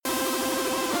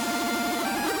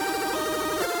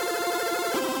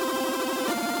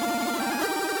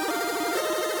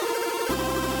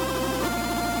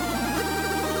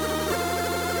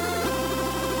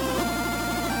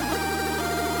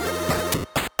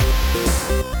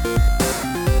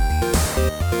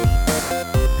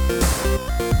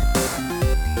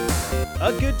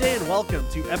A good day and welcome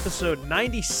to episode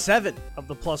 97 of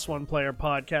the Plus One Player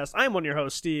podcast. I'm one of your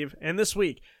hosts, Steve, and this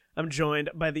week I'm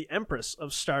joined by the Empress of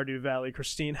Stardew Valley,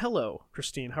 Christine. Hello,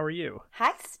 Christine. How are you?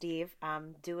 Hi, Steve.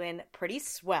 I'm doing pretty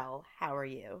swell. How are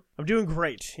you? I'm doing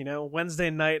great. You know, Wednesday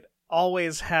night,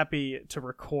 always happy to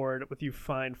record with you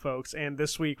fine folks. And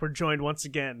this week we're joined once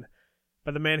again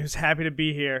by the man who's happy to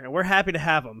be here, and we're happy to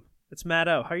have him. It's Matt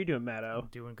O. How are you doing, Matt O? I'm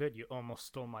doing good. You almost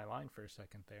stole my line for a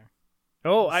second there.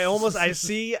 Oh, I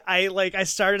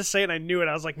started to say it and I knew it.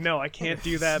 I was like, no, I can't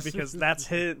do that because that's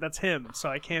him. So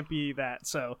I can't be that.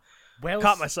 So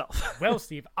caught myself. Well,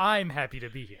 Steve, I'm happy to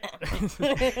be here.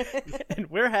 And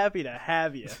we're happy to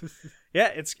have you. Yeah,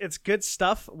 it's good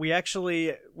stuff.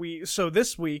 So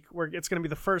this week it's going to be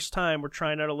the first time we're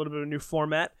trying out a little bit of a new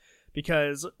format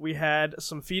because we had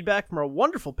some feedback from our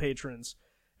wonderful patrons.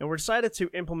 And we're decided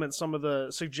to implement some of the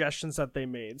suggestions that they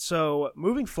made. So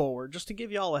moving forward, just to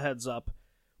give you all a heads up,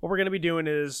 what we're going to be doing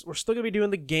is we're still going to be doing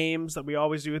the games that we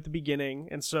always do at the beginning.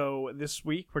 And so this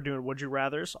week we're doing Would You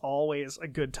Rathers. Always a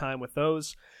good time with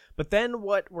those. But then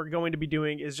what we're going to be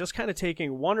doing is just kind of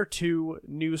taking one or two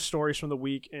news stories from the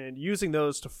week and using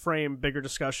those to frame bigger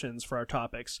discussions for our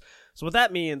topics. So what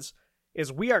that means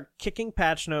is we are kicking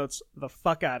Patch Notes the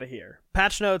fuck out of here.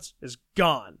 Patch Notes is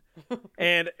gone.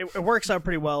 And it works out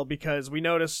pretty well because we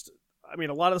noticed,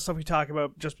 a lot of the stuff we talk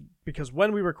about, just because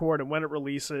when we record and when it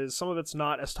releases, some of it's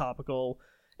not as topical,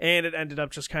 and it ended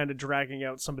up just kind of dragging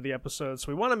out some of the episodes.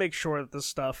 So we want to make sure that this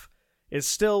stuff is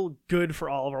still good for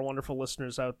all of our wonderful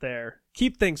listeners out there.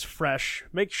 Keep things fresh.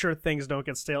 Make sure things don't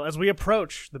get stale as we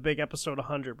approach the big episode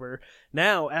 100. We're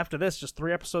now, after this, just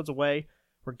 3 episodes away.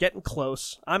 We're getting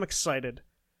close. I'm excited.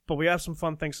 But we have some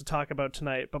fun things to talk about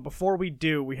tonight. But before we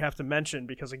do, we have to mention,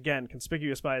 because again,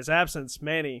 conspicuous by his absence,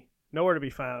 Manny, nowhere to be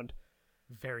found.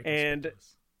 Very conspicuous. And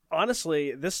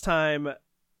honestly, this time,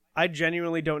 I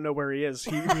genuinely don't know where he is.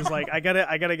 He was like, I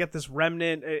gotta get this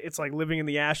remnant. It's like living in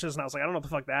the ashes. And I was like, I don't know what the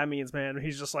fuck that means, man.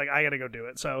 He's just like, I gotta go do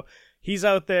it. So he's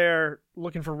out there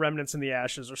looking for remnants in the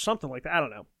ashes or something like that. I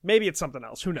don't know. Maybe it's something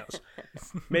else. Who knows?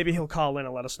 Maybe he'll call in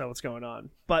and let us know what's going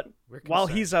on. But while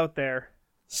he's out there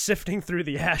sifting through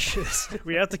the ashes,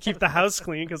 we have to keep the house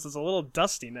clean because it's a little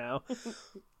dusty now.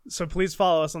 So please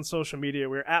follow us on social media.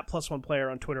 We're at Plus One Player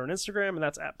on Twitter and Instagram, and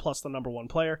that's at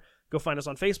 +1player. Go find us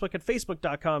on Facebook at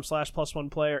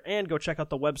facebook.com/+1player, and go check out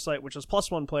the website, which is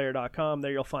 +1player.com.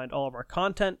 There you'll find all of our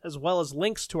content, as well as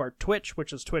links to our Twitch,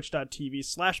 which is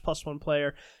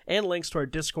twitch.tv/+1player, and links to our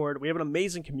Discord. We have an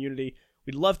amazing community.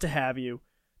 We'd love to have you,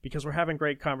 because we're having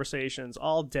great conversations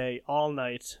all day, all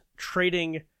night,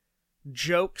 trading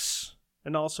jokes,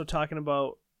 and also talking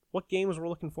about what games we're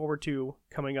looking forward to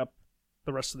coming up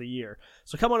the rest of the year.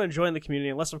 So come on and join the community,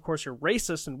 unless of course you're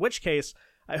racist, in which case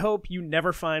I hope you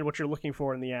never find what you're looking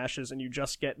for in the ashes and you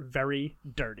just get very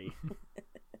dirty.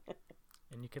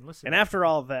 And you can listen. And after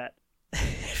all of that,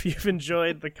 if you've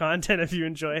enjoyed the content, if you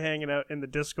enjoy hanging out in the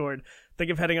Discord, think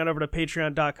of heading on over to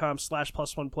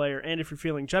patreon.com/+1player. And if you're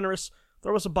feeling generous,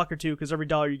 throw us a buck or two, because every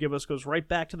dollar you give us goes right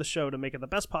back to the show to make it the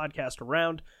best podcast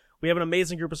around. We have an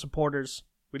amazing group of supporters.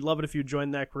 We'd love it if you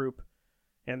join that group.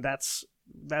 And that's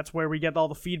where we get all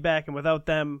the feedback, and without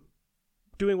them,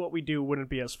 doing what we do wouldn't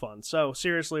be as fun. So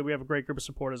seriously, we have a great group of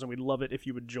supporters, and we'd love it if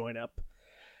you would join up.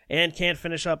 And can't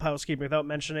finish up housekeeping without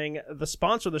mentioning the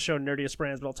sponsor of the show, Nerdiest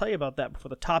Brands, but I'll tell you about that before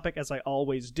the topic, as I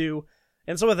always do.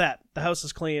 And so with that, the house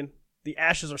is clean, the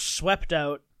ashes are swept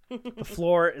out, the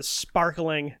floor is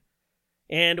sparkling,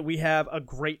 and we have a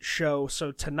great show.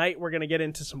 So tonight we're going to get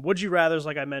into some Would You Rathers,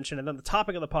 like I mentioned, and then the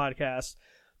topic of the podcast,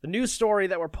 the news story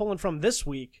that we're pulling from this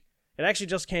week. It actually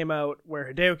just came out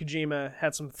where Hideo Kojima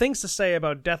had some things to say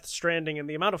about Death Stranding and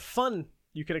the amount of fun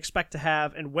you could expect to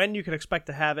have and when you could expect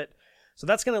to have it. So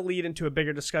that's going to lead into a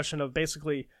bigger discussion of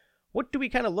basically what do we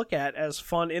kind of look at as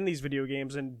fun in these video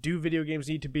games, and do video games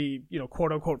need to be,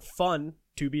 quote unquote fun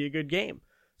to be a good game?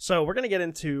 So we're going to get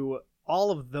into all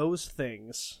of those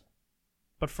things.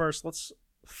 But first, let's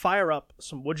fire up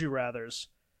some Would You Rathers.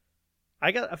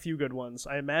 I got a few good ones.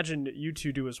 I imagine you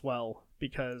two do as well,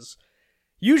 because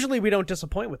usually we don't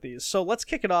disappoint with these. So let's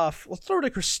kick it off. Let's throw it to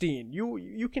Christine.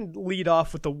 You can lead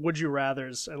off with the Would You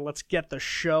Rathers, and let's get the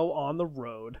show on the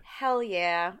road. Hell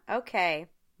yeah. Okay.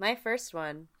 My first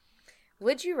one.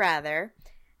 Would you rather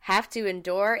have to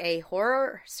endure a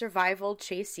horror survival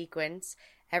chase sequence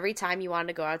every time you want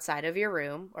to go outside of your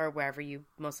room or wherever you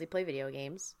mostly play video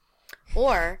games,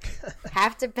 or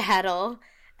have to battle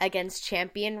against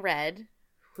Champion Red,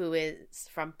 who is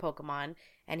from Pokemon,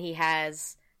 and he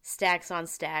has stacks on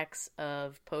stacks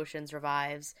of potions,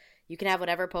 revives. you can have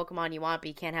whatever Pokemon you want, but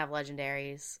you can't have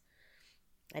legendaries.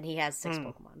 And he has 6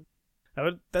 Pokemon.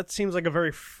 That seems like a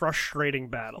very frustrating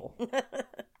battle.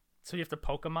 So you have to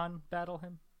Pokemon battle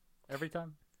him every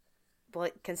time?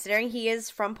 But considering he is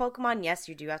from Pokemon, yes,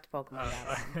 you do have to Pokemon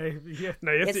battle him. Yeah.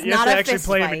 No, you have It's to, you have not to a actually fist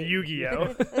play him fight. in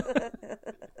Yu-Gi-Oh!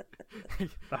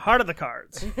 The heart of the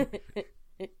cards.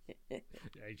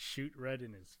 I shoot red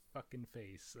in his fucking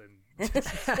face, and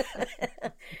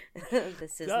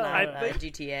This is No, not I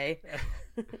think- GTA.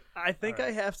 I think All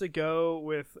right. I have to go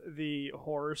with the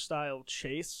horror-style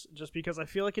chase, just because I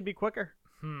feel like it'd be quicker.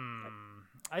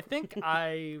 I think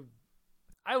I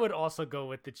would also go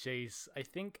with the chase. I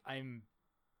think I'm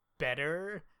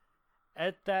better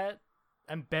at that.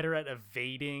 I'm better at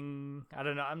evading. I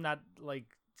don't know. I'm not like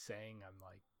saying I'm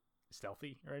like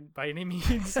stealthy or by any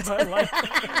means, but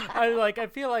like I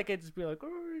feel like it'd just be like,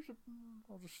 oh,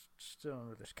 I'll just sit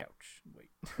under this couch and wait.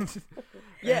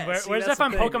 Yeah, Whereas see, that's if the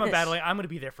I'm thing. Pokemon battling, I'm gonna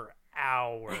be there for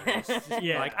hours.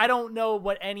 Yeah. Like I don't know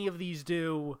what any of these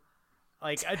do.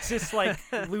 Like it's just like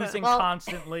losing Well-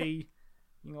 constantly.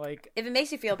 You know, like If it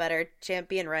makes you feel better,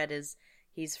 Champion Red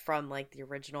he's from like the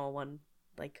original one,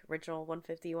 like original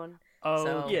 151.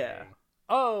 So- Yeah.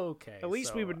 Okay. At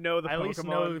least we so would know the I at least Pokemon,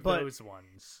 know but- those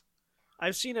ones.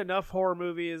 I've seen enough horror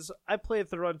movies. I played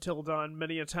through Until Dawn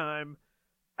many a time.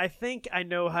 I think I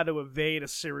know how to evade a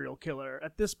serial killer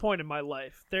at this point in my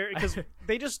life. Because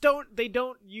they just don't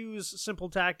use simple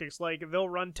tactics like they'll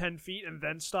run 10 feet and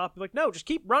then stop. Like, no, just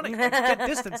keep running. Like, get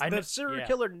distance. I know- The serial yeah.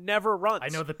 killer never runs. I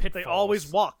know the They pitfalls.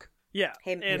 always walk. Yeah,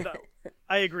 Hey- and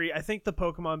I agree. I think the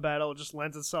Pokemon battle just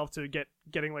lends itself to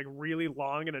getting like really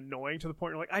long and annoying to the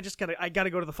point where like I gotta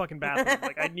go to the fucking bathroom.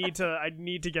 Like I need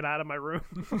to get out of my room.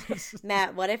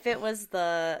 Matt, what if it was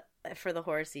for the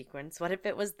horror sequence? What if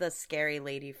it was the scary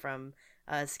lady from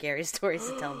Scary Stories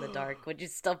to Tell in the Dark? Would you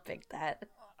still pick that?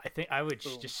 I think I would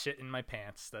just shit in my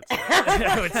pants. That's it.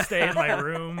 I would stay in my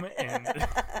room and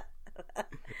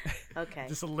Okay.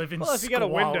 just live in Well, if you got a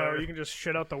window, squalor. you can just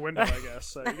shit out the window. I guess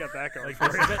so you got that going. Like for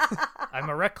this you. is it. I'm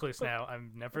a recluse now.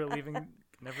 I'm never leaving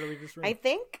this room. I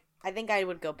think I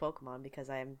would go Pokemon because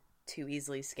I'm too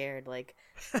easily scared. Like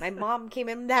my mom came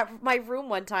in my room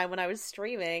one time when I was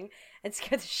streaming and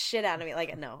scared the shit out of me.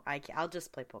 Like no, I'll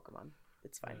just play Pokemon.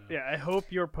 It's fine. Yeah, I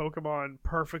hope your Pokemon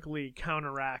perfectly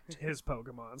counteract his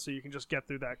Pokemon, so you can just get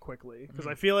through that quickly. Because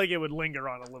I feel like it would linger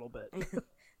on a little bit.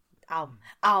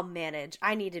 I'll manage.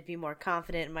 I need to be more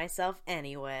confident in myself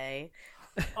anyway.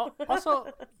 Also,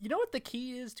 you know what the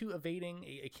key is to evading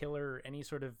a killer or any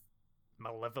sort of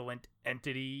malevolent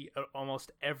entity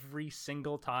almost every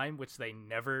single time, which they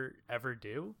never ever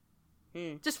do?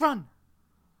 Just run.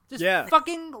 Just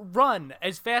fucking run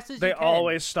as fast as They you can.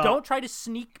 always stop. Don't try to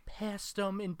sneak past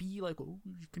them and be like, "Oh,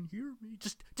 you can hear me."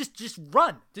 Just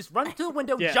run. Just run to the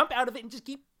window, Yeah. jump out of it, and just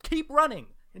keep running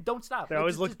and don't stop. They Like,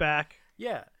 always just- look back.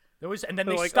 Yeah. There was, and then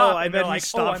They're they like, stop, "Oh, I and bet they're he like,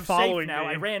 stopped "Oh, I'm safe following now.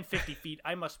 me." I ran 50 feet.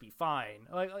 I must be fine."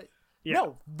 Like Yeah.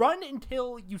 no, run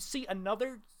until you see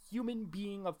another human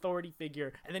being authority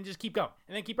figure, and then just keep going,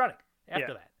 and then keep running after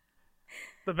Yeah. that.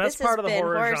 The best This part has of the been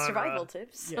horror genre. survival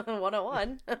tips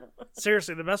 101.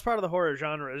 Seriously, the best part of the horror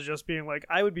genre is just being like,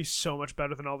 I would be so much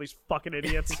better than all these fucking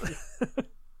idiots.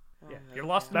 Yeah, you're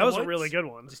lost. In That the was a woods, really good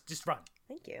one. Just run.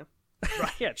 Thank you.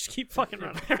 Yeah, just keep fucking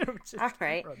running. Just All keep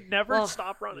right. running. Never Well-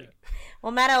 stop running.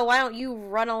 Well, Matto, why don't you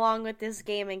run along with this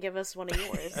game and give us one of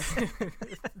yours?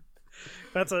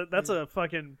 That's a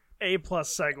fucking A+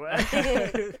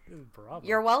 segue. Bravo.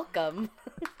 You're welcome.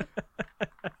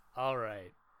 All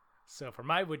right. So for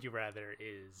my would you rather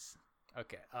is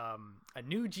okay. A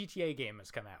new GTA game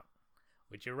has come out.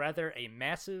 Would you rather a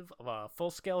massive,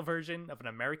 full-scale version of an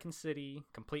American city,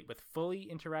 complete with fully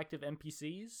interactive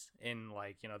NPCs in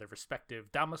their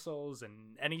respective domiciles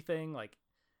and anything? Like,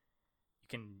 you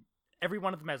can. Every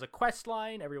one of them has a quest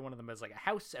line. Every one of them has like a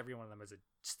house. Every one of them has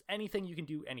just anything you can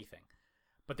do. Anything,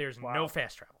 but there's no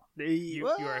fast travel. You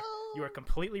are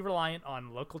completely reliant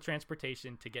on local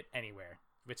transportation to get anywhere,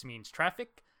 which means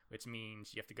traffic, which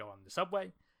means you have to go on the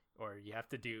subway, or you have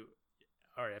to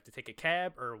take a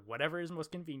cab or whatever is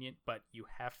most convenient, but you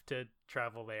have to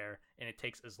travel there, and it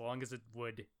takes as long as it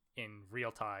would in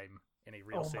real time in a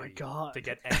real Oh my city God. to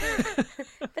get anywhere.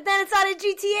 But then it's not a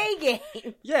GTA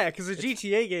game. Yeah, because a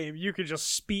GTA game, you could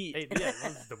just speed. Hey, yeah,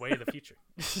 this is the way of the future.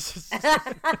 This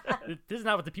is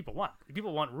not what the people want. The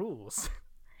people want rules.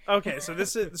 Okay, so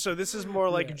this is more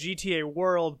like GTA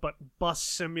World, but bus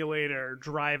simulator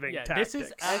driving Yeah, tactics. this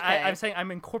is. Okay. I'm saying I'm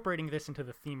incorporating this into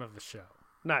the theme of the show.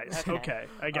 Nice. Okay,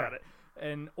 I got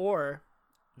it. Or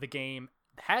the game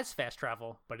has fast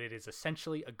travel, but it is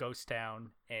essentially a ghost town,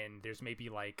 and there's maybe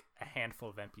like a handful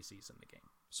of NPCs in the game.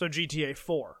 So GTA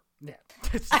 4. Yeah.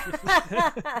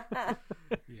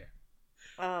 Yeah.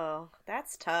 Oh,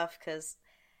 that's tough because,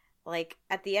 like,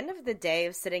 at the end of the day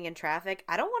of sitting in traffic,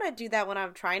 I don't want to do that when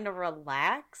I'm trying to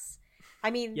relax.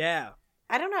 I mean, Yeah.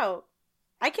 I don't know.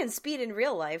 I can speed in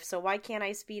real life, so why can't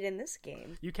I speed in this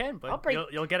game? You can, I'll but break-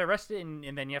 you'll get arrested,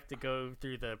 and then you have to go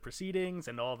through the proceedings,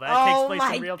 and all that Oh takes place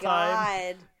my in real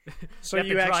time. God. So You have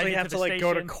you to drive actually into have the to like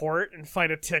go to station. court and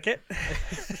fight a ticket.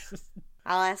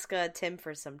 I'll ask Tim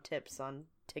for some tips on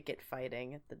ticket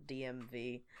fighting at the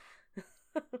DMV.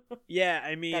 Yeah,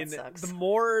 I mean, sucks. the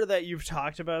more that you've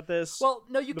talked about this, Well,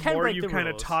 no, you the can more break you the kind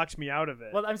of rules. talked me out of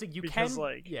it. Well, I'm saying you because, can,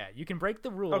 like- yeah, you can break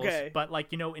the rules. Okay. But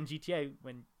like in GTA,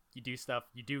 when you do stuff,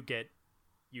 you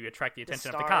attract the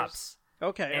attention of the stars. cops.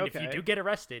 okay, And okay. if you do get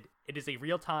arrested, it is a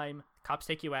real time. Cops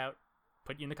take you out,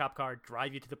 put you in the cop car,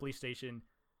 drive you to the police station,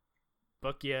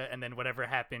 book you, and then whatever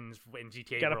happens in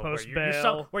GTA Gotta world, post where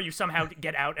bail. where you somehow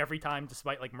get out every time,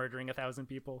 despite like murdering 1,000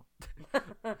 people.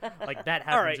 Like that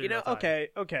happens. All right, in you know, real time.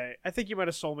 okay. I think you might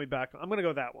have sold me back. I'm gonna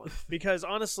go that one because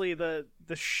honestly, the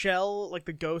shell, like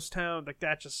the ghost town, like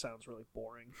that just sounds really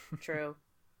boring. True.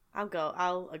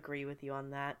 I'll agree with you on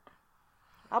that.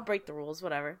 I'll break the rules,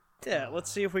 whatever. Yeah, let's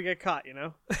see if we get caught. You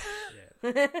know,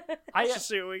 Yeah. I let's just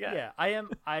see what we got. Yeah, I am.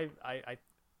 I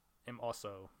am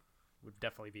also would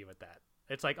definitely be with that.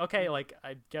 It's like okay, like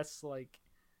I guess like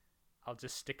I'll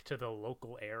just stick to the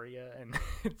local area, and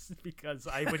it's because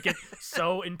I would get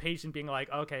so impatient being like,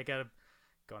 okay, I gotta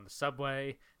go on the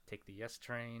subway, take the S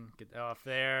train, get off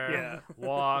there, Yeah.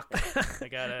 walk. I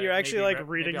gotta. You're actually, maybe like, maybe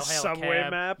reading I'll hail a subway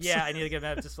cab. maps? Yeah, I need to get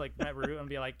that just like that route and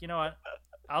be like, you know what?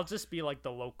 I'll just be like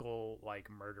the local like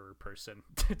murderer person.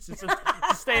 It's just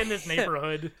to stay in this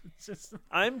neighborhood. It's just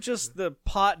I'm just the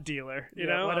pot dealer. You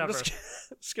Yeah, know, I'm whatever.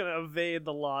 just gonna evade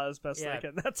the law as best I Yeah.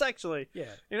 can. That's actually,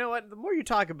 yeah. you know what? The more you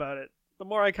talk about it, the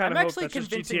more I kind I'm of hope actually that's just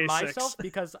convincing GTA myself 6.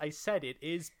 because I said it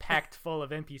is packed full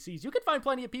of NPCs. You could find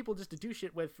plenty of people just to do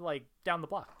shit with, like down the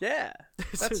block. Yeah,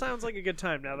 that sounds like a good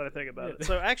time now that I think about it.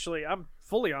 So actually, I'm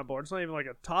fully on board. It's not even like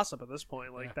a toss up at this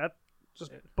point. Like that,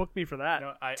 just book me for that.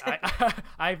 No,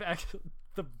 I've actually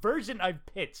the version I've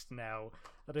pitched now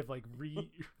that I've like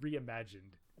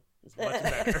reimagined is much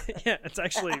better. Yeah, it's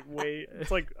actually it's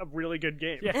like a really good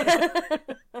game. Yeah.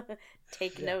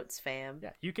 Take notes, fam.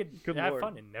 Yeah, you could Good have lord.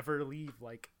 fun and never leave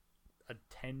like a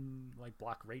 10 like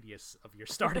block radius of your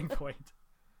starting point.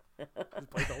 Just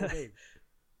play the whole game.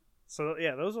 So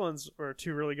yeah, those ones were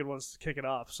two really good ones to kick it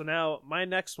off. So now my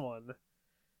next one,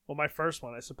 well, my first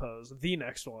one, I suppose, the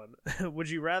next one. Would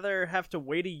you rather have to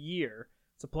wait a year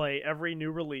to play every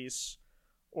new release,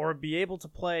 or be able to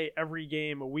play every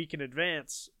game a week in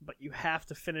advance, but you have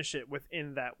to finish it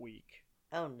within that week?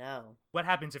 Oh no. What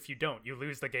happens if you don't? You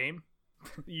lose the game?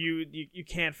 You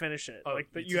can't finish it. Oh, like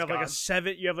it's you have just like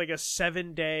gone? you have like a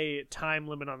 7-day time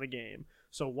limit on the game.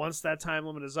 So once that time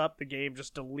limit is up, the game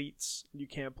just deletes. You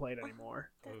can't play it anymore.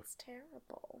 That's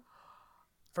terrible.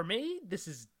 For me, this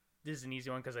is an easy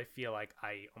one because I feel like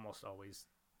I almost always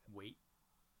wait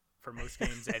for most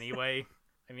games anyway.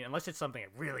 I mean, unless it's something I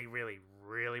really, really,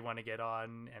 really want to get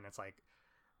on, and it's like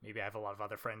maybe I have a lot of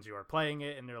other friends who are playing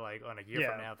it, and they're like, on a year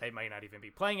from Yeah. now, they might not even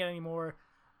be playing it anymore.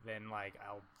 Then like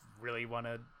I'll really want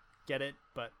to get it,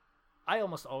 but I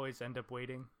almost always end up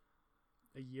waiting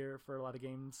a year for a lot of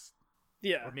games,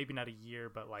 Yeah. or maybe not a year,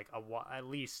 but like at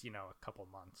least a couple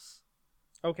months.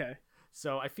 Okay.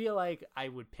 So I feel like I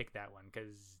would pick that one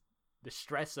because the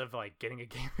stress of like getting a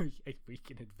game a week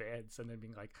in advance and then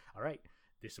being like, all right,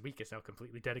 this week is now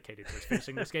completely dedicated towards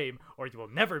finishing this game, or you will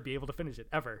never be able to finish it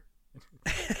ever.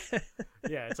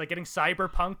 Yeah, it's like getting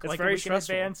Cyberpunk It's like a very week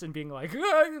stressful. in advance and being like,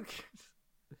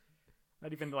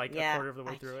 not even like a quarter of the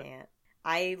way through it. Can't.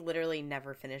 I literally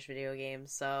never finish video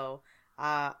games, so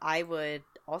I would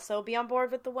also be on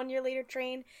board with the 1 year later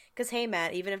train. Because hey,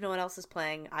 Matt, even if no one else is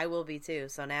playing, I will be too.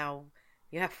 So now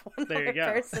you have one There you other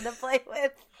go. person to play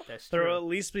with. That's There will true. at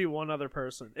least be one other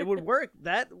person. It would work.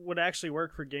 That would actually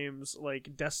work for games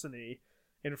like Destiny,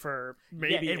 and for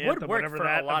maybe it would Anthem, work whatever for a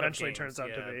that lot of eventually games, turns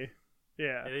out to yeah. be.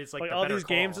 Yeah, It is like the all better these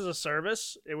games call. as a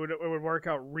service. It would work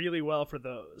out really well for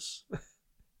those.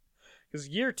 Because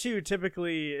year 2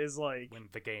 typically is like When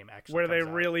the game actually where they comes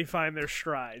out. really find their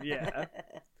stride. Yeah.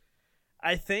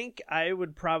 I think I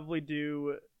would probably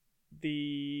do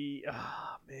the.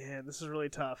 Oh man, this is really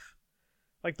tough.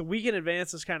 Like the week in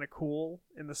advance is kind of cool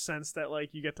in the sense that like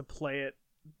you get to play it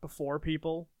before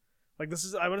people. Like this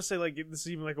is, I want to say like this is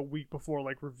even like a week before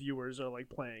like reviewers are like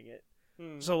playing it.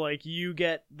 So like you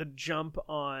get the jump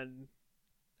on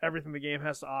everything the game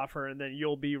has to offer, and then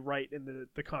you'll be right in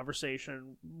the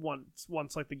conversation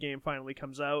once like the game finally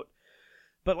comes out.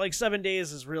 But like 7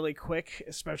 days is really quick,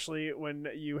 especially when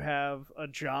you have a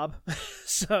job.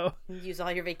 So Use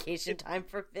all your vacation time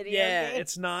for video yeah, games.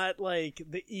 it's not like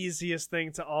the easiest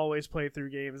thing to always play through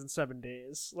games in 7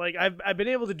 days. Like I've been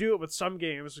able to do it with some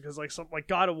games because like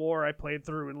God of War I played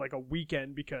through in like a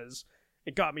weekend because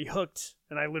it got me hooked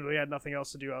and I literally had nothing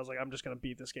else to do. I was like, I'm just gonna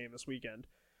beat this game this weekend.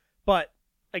 But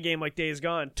a game like Days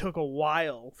Gone took a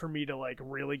while for me to like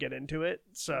really get into it.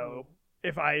 So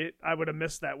if I would have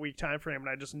missed that week time frame and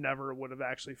I just never would have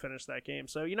actually finished that game.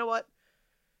 So you know what?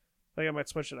 I think I might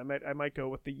switch it. I might go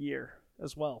with the year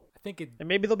as well. I think And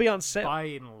maybe they'll be on sale. by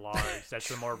and large, that's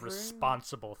the more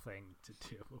responsible thing to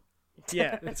do.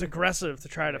 Yeah, it's aggressive to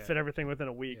try to Yeah. fit everything within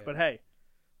a week, Yeah. but hey,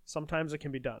 sometimes it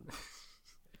can be done.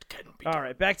 It can be All done.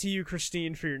 right, back to you,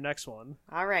 Christine, for your next one.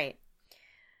 All right.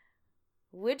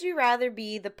 Would you rather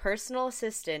be the personal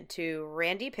assistant to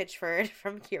Randy Pitchford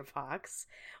from Gearbox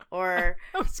or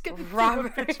I was gonna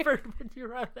Robert- do a Pittsburgh, would you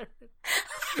rather?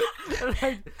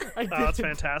 I Oh, that's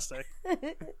didn't. fantastic.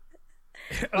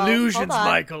 Well, Illusions, hold on.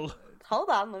 Michael. Hold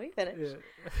on, let me finish.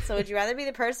 Yeah. So would you rather be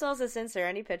the personal assistant to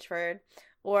Randy Pitchford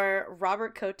or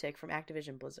Robert Kotick from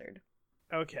Activision Blizzard?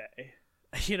 Okay.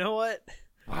 You know what?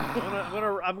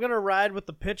 Wow. I'm gonna ride with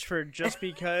the Pitchford just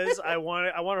because I want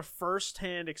a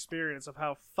first-hand experience of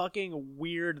how fucking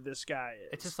weird this guy is.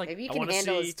 It's just like Maybe you I can wanna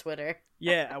handle see- his Twitter.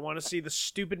 Yeah, I want to see the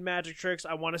stupid magic tricks.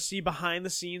 I want to see behind the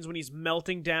scenes when he's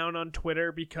melting down on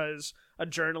Twitter because a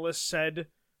journalist said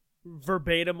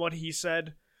verbatim what he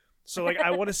said. So like I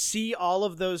want to see all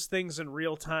of those things in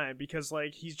real time because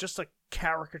like he's just a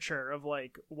caricature of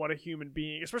like what a human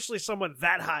being, especially someone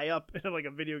that high up in like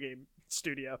a video game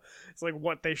studio. It's like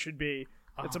what they should be.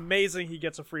 It's amazing he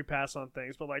gets a free pass on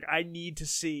things, but like I need to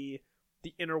see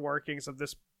the inner workings of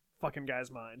this fucking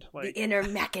guy's mind. The Like inner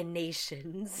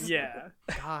machinations. yeah.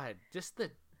 God, just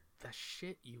the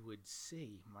shit you would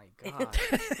see. My God,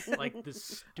 like the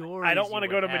stories. I don't want to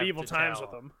go to medieval times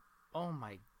with them. him. Oh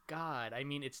my God! I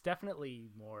mean, it's definitely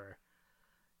more.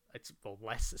 It's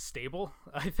less stable,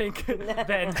 I think,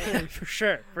 than For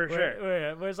sure.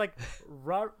 Whereas like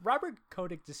Robert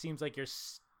Kotick just seems like your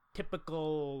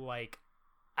typical like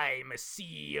I'm a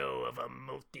CEO of a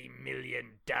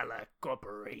multi-million-dollar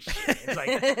corporation. It's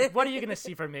like, what are you gonna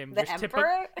see from him? The Just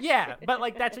Emperor? yeah, but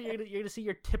like that's what you're gonna see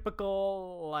your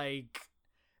typical like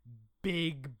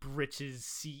big britches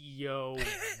CEO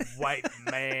white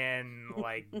man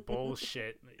like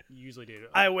bullshit. You usually do.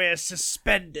 I wear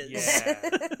suspenders.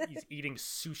 Yeah, he's eating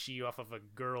sushi off of a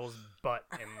girl's butt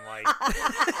and like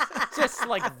just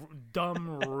like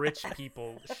dumb rich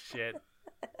people shit.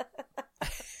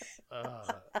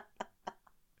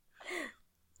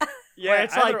 Yeah, Where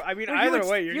it's either, like, I mean, well, either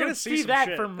way, you're you gonna would see some that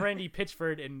shit. from Randy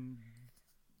Pitchford and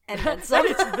And then some.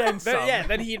 then some.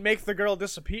 Then he'd make the girl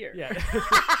disappear. Yeah.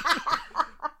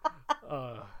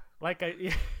 Like I.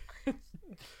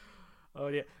 Oh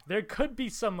yeah, there could be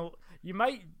some. You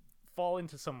might fall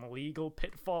into some legal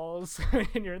pitfalls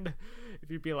when you're in the. If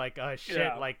you'd be like, oh shit,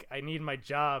 Yeah. like I need my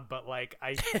job, but like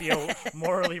I feel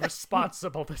morally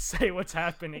responsible to say what's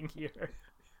happening here.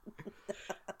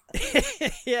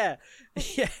 yeah.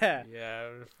 Yeah,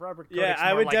 Robert. Yeah, Kotick's I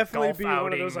more would like definitely golf be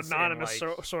one of those outings and, anonymous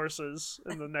like, sources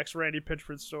in the next Randy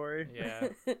Pitchford story. Yeah,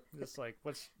 just like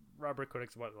what's Robert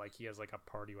Kotick's what like he has like a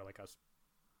party where like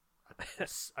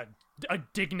a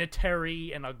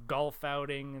dignitary and a golf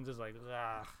outing and just like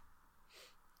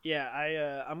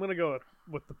Yeah, I'm gonna go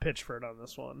with the Pitchford on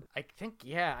this one. I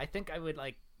think I would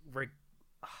like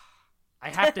I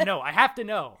have to know I have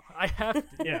to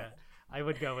Yeah. I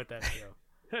would go with that too.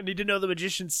 I need to know the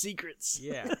magician's secrets.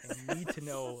 Yeah, I need to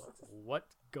know what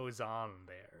goes on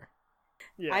there.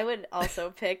 Yeah. I would also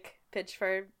pick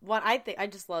Pitchford. One, I think I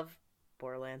just love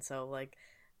Borderlands, so like,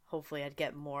 hopefully I'd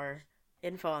get more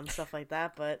info on stuff like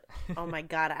that. But oh my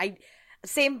God,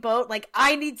 same boat. Like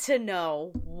I need to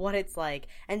know what it's like,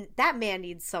 and that man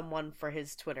needs someone for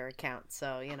his Twitter account.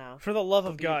 So you know, For the love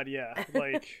of God, yeah.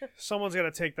 Like someone's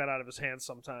gotta take that out of his hands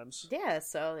sometimes. yeah.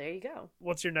 So there you go.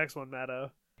 What's your next one,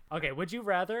 Matto? Okay, would you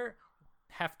rather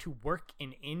have to work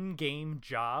an in-game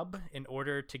job in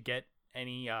order to get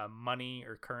any money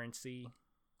or currency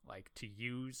like to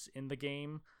use in the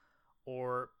game,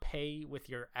 or pay with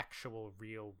your actual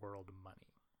real world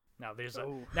money? Now there's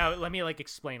now let me like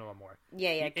explain a little more.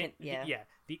 Yeah,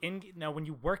 Now when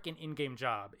you work an in-game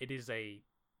job, it is a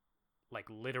like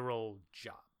literal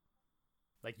job.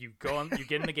 Like you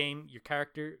get in the game, your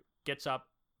character gets up,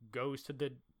 goes to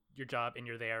your job, and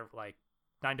you're there like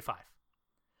 9 to 5.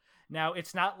 Now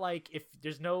it's not like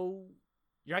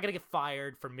you're not gonna get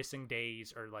fired for missing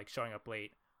days or like showing up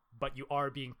late, but you are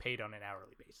being paid on an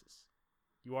hourly basis.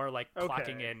 You are like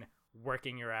clocking Okay. in,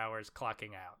 working your hours,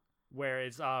 clocking out.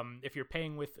 Whereas if you're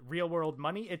paying with real world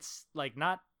money, it's like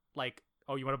not like,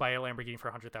 oh, you want to buy a Lamborghini for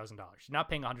 $100,000. You're not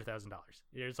paying $100,000.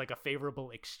 There's like a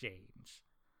favorable exchange.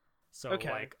 So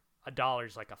like $1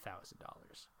 is like $1,000,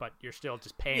 but you're still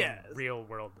just paying real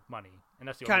world money, and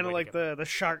that's the kind only of like the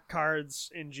shark cards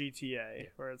in GTA,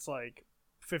 where it's like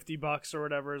 $50 or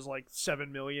whatever is like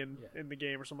 7 million in the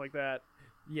game or something like that.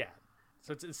 Yeah,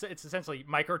 so it's essentially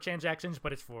microtransactions,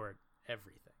 but it's for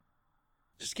everything.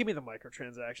 Just give me the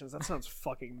microtransactions. That sounds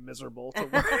fucking miserable to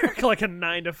work like a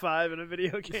 9 to 5 in a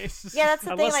video game. Yeah, that's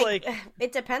the Unless, thing. Like,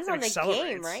 it depends on the accelerates.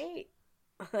 game, right?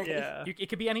 Yeah, It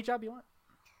could be any job you want,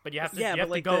 but you have to Yeah, you have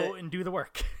but, to like, go and do the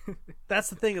work. that's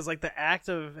the thing is like the act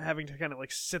of having to kind of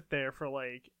like sit there for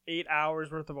like 8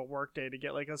 hours worth of a workday to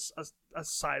get like a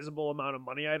sizable amount of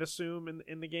money, I'd assume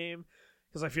in the game,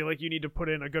 because I feel like you need to put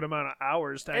in a good amount of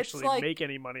hours to It's actually like- make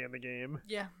any money in the game.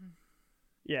 Yeah,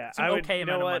 Yeah, it's an I would. okay You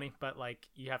know amount of what? money, but like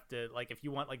you have to like if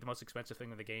you want like the most expensive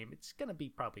thing in the game, it's gonna be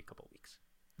probably a couple weeks.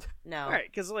 No. All right,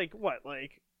 because like what,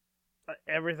 like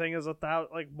everything is like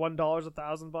 $1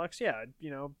 $1,000. Yeah, you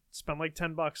know, spend like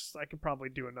 $10. I could probably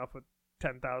do enough with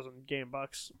 10,000 game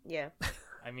bucks. Yeah.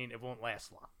 I mean, it won't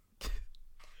last long.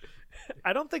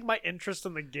 I don't think my interest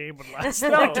in the game would last No,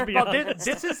 long. To be Well, honest,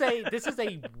 this is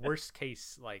a worst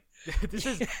case. Like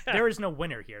there is no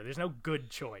winner here. There's no good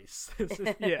choice.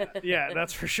 yeah,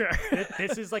 that's for sure.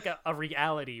 This is like a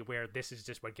reality where this is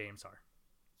just what games are.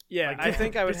 Yeah, Like, I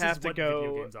think I would this have is to what video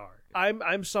go. games are.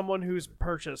 I'm someone who's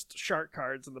purchased shark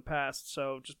cards in the past,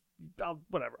 so just I'll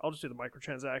just do the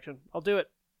microtransaction. I'll do it.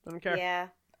 I don't care.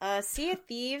 Yeah. Sea of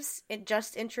Thieves, it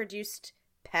just introduced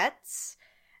pets.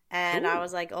 And I Ooh.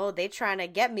 was like, oh, they trying to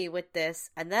get me with this.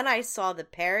 And then I saw the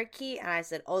parakeet, and I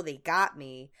said, oh, they got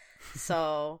me.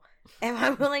 So, if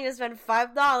I'm willing to spend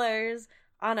 $5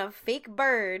 on a fake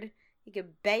bird, you can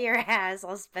bet your ass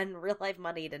I'll spend real life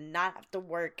money to not have to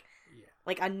work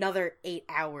like another 8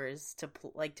 hours to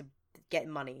get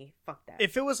money. Fuck that.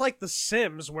 If it was like The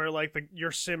Sims, where like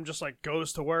your sim just like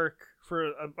goes to work for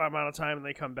an amount of time and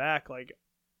they come back, like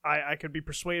I could be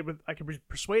persuaded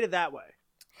that way.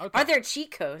 Okay. Are there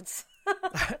cheat codes?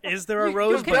 Is there a You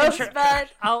rosebud? can Rosebud.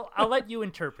 I'll let you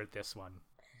interpret this one,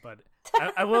 but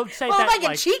I will say Well, that if I can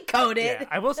like, cheat code it. yeah,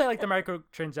 I will say like the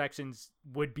microtransactions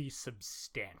would be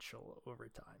substantial over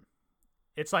time.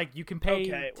 It's like you can pay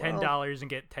Okay, $10 and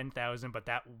get 10,000, but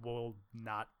that will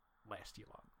not last you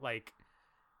long. Like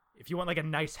if you want like a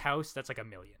nice house, that's like $1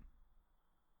 million.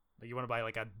 Like you want to buy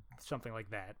like something like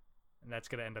that, and that's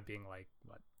gonna end up being like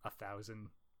what, $1,000.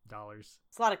 There's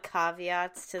a lot of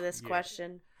caveats to this Yeah.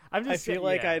 question. I'm I just feel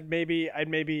like yeah. I'd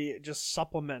maybe just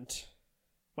supplement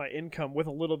my income with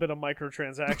a little bit of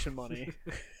microtransaction money.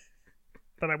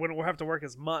 Then I wouldn't have to work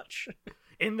as much.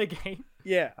 in the game.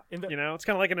 Yeah, In the- you know, it's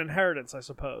kind of like an inheritance, I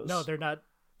suppose. No, they're not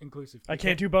inclusive. I You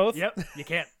can't do both. Yep, you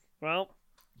can't. Well,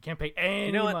 You can't pay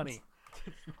any know what? money.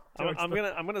 I'm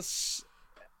gonna.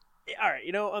 All right,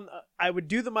 you know, I would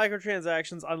do the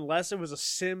microtransactions unless it was a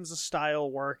Sims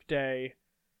style work day,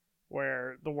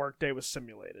 where the work day was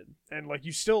simulated, and like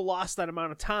you still lost that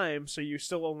amount of time, so you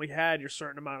still only had your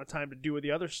certain amount of time to do with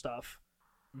the other stuff,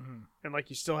 and like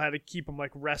you still had to keep them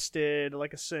like rested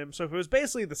like a Sim. So if it was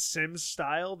basically the Sims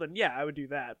style, then yeah, I would do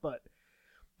that. But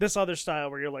this other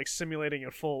style where you're like simulating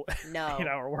a full No.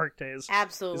 8-hour work day is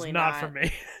Absolutely not for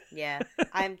me. Yeah,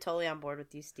 I'm totally on board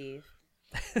with you, Steve.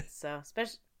 So,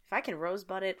 especially if I can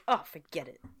rosebud it, oh, forget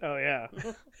it. Oh yeah,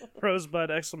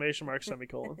 Rosebud !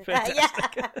 Semicolon.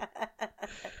 Fantastic. Yeah.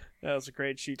 That was a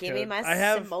great cheat Give code. me my I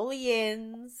have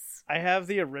simoleons.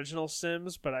 the original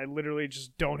Sims, but I literally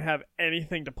just don't have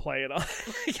anything to play it on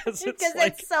because it's Because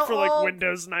like it's so for like old.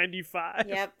 Windows 95.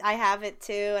 Yep, I have it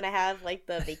too, and I have like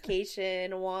the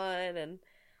vacation one, and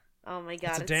oh my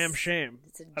god, It's a damn shame.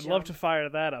 It's a I'd love jump. to fire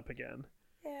that up again.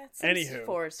 Yeah, Sims Anywho.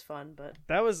 4 is fun, but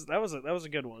That was a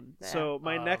good one. Yeah. So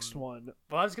my next one.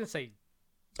 Well, I was gonna say.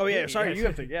 Oh yeah, Yeah, sorry, yeah. you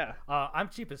have to. Yeah. I'm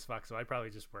cheap as fuck, so I'd probably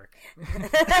just work.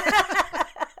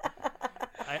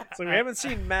 So we haven't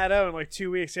seen Matt O in like 2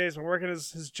 weeks. Yeah, he's been working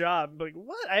his job. I'm like,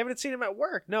 what? I haven't seen him at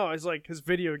work. No, it's like his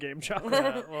video game job.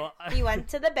 Well, he went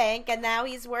to the bank, and now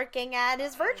he's working at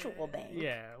his virtual bank.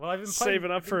 yeah. Well, I've been playing,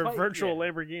 Saving up been for a playing- virtual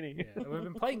yeah, Lamborghini. Yeah, we've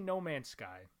been playing No Man's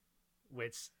Sky,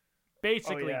 which Oh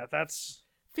basically yeah, that's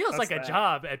feels that's like a that.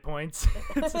 job at points.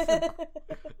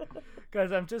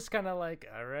 Because I'm just kind of like,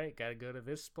 all right, gotta go to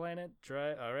this planet.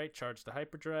 All right, charge the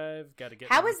hyperdrive. Gotta get.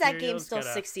 How my is that game materials, still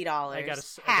gotta- $60? I gotta.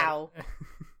 How?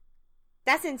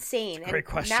 That's insane. That's a great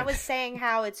and question. Matt was saying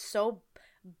how it's so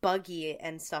buggy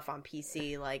and stuff on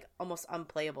PC, like almost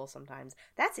unplayable sometimes.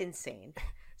 That's insane.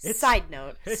 It's- Side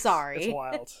note, sorry. it's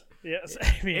wild. Yes,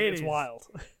 I mean It it's is. wild.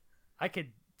 I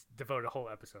could devote a whole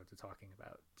episode to talking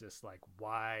about just like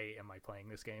why am I playing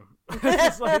this game?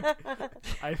 It's like,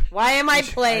 why am I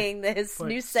playing this put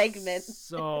new segment?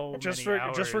 So Just many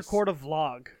hours. record a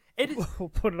vlog. It is We'll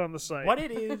put it on the site. what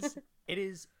it is. It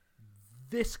is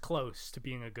this close to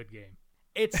being a good game.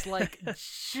 It's like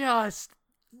just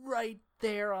right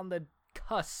there on the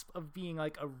cusp of being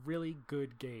like a really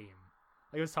good game.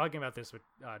 Like, I was talking about this with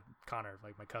Connor,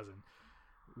 like my cousin,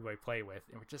 who I play with,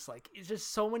 and we're just like, it's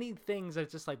just so many things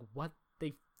that's just like,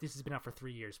 this has been out for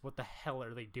 3 years. What the hell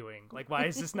are they doing? Like, why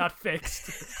is this not fixed?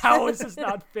 How is this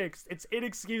not fixed? It's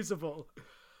inexcusable.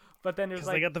 But then there's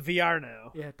like, they got the VR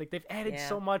now. yeah, like they've added Yeah.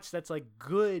 so much that's like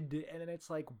good, and then it's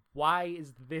like, why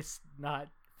is this not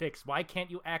fixed? Why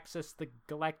can't you access the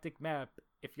galactic map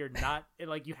if you're not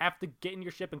like, you have to get in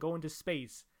your ship and go into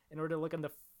space in order to look on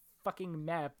the fucking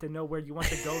map to know where you want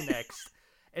to go next?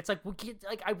 It's like, we can't,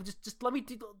 like, I just let me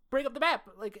bring up the map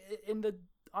like in the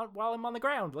while I'm on the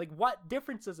ground. Like, what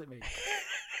difference does it make?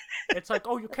 It's like,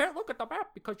 oh, you can't look at the map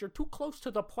because you're too close to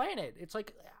the planet. It's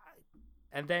like,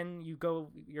 and then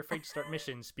you're afraid to start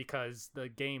missions because the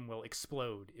game will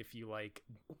explode if you like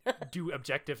do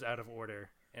objectives out of order,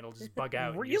 and it'll just bug out.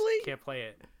 And you Really? just can't play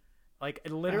it. Like,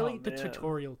 literally, Oh, the man.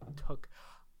 tutorial took.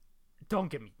 Don't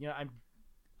get me. I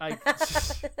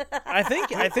I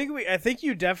think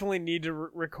you definitely need to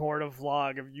record a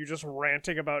vlog of you just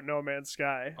ranting about No Man's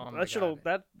Sky. Oh my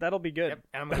That'll be good. Yep,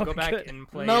 and I'm gonna go That'll be back good. and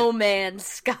play No it. Man's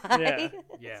Sky. Yeah.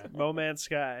 Yeah, No Man's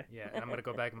Sky. yeah, and I'm gonna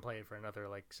go back and play it for another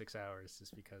like 6 hours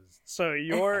just because So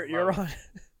you're love on.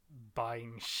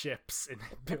 buying ships and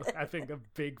having a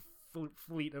big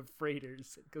fleet of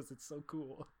freighters because it's so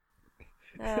cool.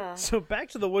 So back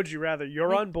to the would you rather.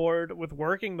 You're on board with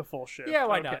working the full shift. Yeah,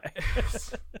 why Okay.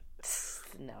 not?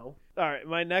 No. All right,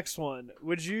 my next one.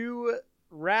 Would you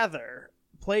rather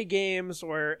play games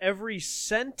where every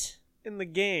scent in the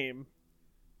game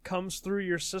comes through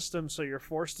your system so you're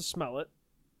forced to smell it?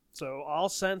 So all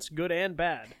scents, good and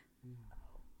bad.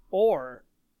 Or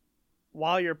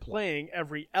while you're playing,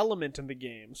 every element in the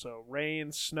game, so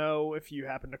rain, snow, if you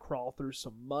happen to crawl through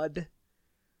some mud,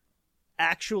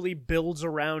 actually builds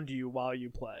around you while you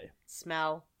play.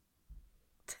 Smell.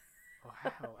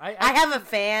 Wow, I have a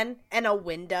fan and a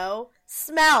window.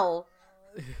 Smell.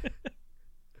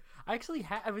 I actually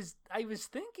I was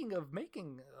thinking of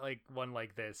making like one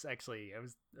like this. Actually, I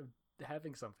was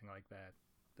having something like that.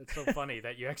 That's so funny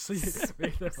that you actually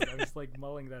made that one. I was like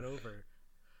mulling that over.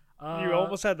 You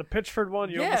almost had the Pitchford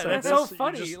one. You Yeah, almost had that's this. so You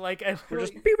funny. just- Like, I we're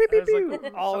just really- pew, pew, I was pew, like,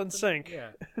 pew, all in something-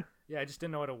 sync. Yeah, I just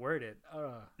didn't know how to word it.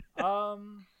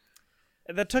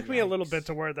 And that took me a little Yikes. bit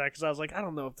to word that because I was like, I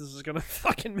don't know if this is gonna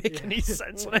fucking make any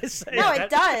sense when I say No, it. it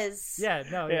does. Yeah,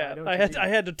 no, yeah. Yeah, I, know what I you had mean. I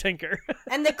had to tinker.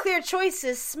 And the clear choice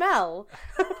is smell.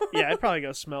 Yeah, I'd probably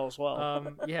go smell as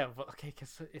well. Yeah, well, okay,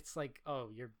 because it's like, oh,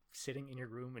 you're sitting in your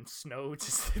room and snow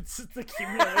just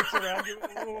accumulates around you.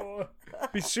 Oh.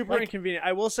 Be super like- inconvenient.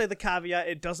 I will say the caveat: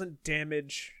 it doesn't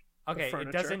damage. Okay, furniture,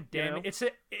 it doesn't you know? damage.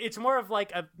 It's more of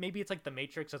like maybe it's like the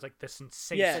Matrix. It's like the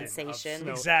sensation. Yeah. of Sensation.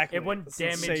 snow. Exactly, It wouldn't the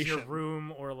damage your sensation.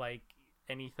 room or like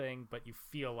anything, but you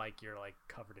feel like you're like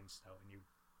covered in snow and you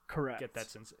Correct. get that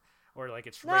sense, or like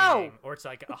it's No. raining, or it's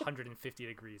like 150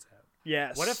 degrees out.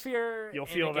 Yes. What if you're You'll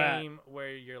in feel a that. game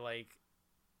where you're like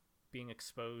being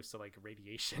exposed to like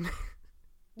radiation?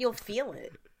 You'll feel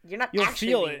it. You're not You'll actually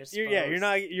feel being it? You're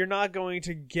exposed. you're not going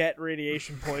to get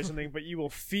radiation poisoning, but you will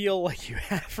feel like you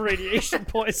have radiation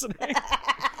poisoning.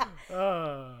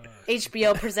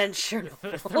 HBO presents Chernobyl.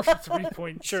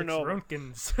 3.6 Chernobyl.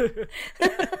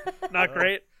 Roentgens. Not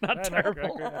great. Not Not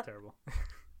terrible. great, not terrible.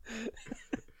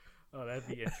 Oh, that'd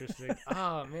be interesting.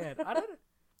 Oh man,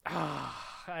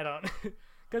 I don't,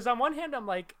 because on one hand I'm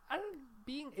like,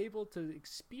 being able to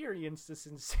experience the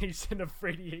sensation of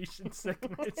radiation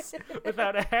sickness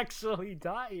without actually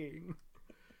dying.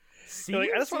 You're like,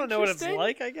 I just want to know what it's Seems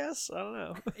like. I guess I don't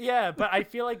know. Yeah, but I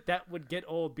feel like that would get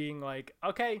old. Being like,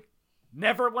 okay,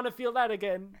 never want to feel that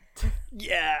again.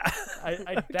 Yeah.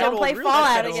 That Don't will play really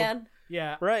Fallout get old. again.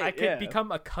 Yeah, Right, I could yeah.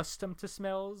 become accustomed to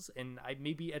smells, and I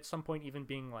maybe at some point even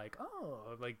being like,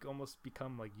 oh, like almost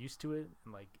become like used to it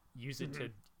and like use it to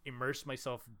immerse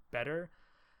myself better.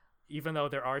 Even though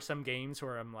there are some games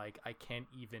where I'm like, I can't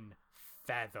even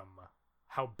fathom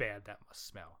how bad that must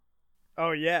smell.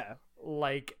 Oh yeah.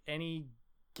 Like any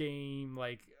game,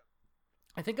 like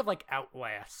I think of like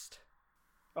Outlast.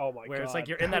 Oh my god. Where it's like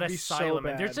you're in that would be so asylum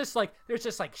and bad. there's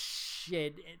just like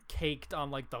shit caked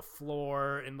on like the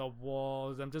floor and the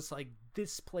walls. I'm just like,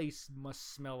 this place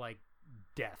must smell like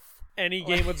death. Any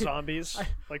game with zombies,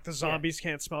 like the zombies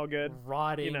can't smell good.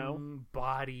 Rotting know?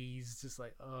 bodies, just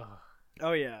like ugh.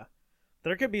 Oh yeah.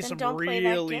 There could be Then some don't play that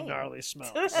really game. gnarly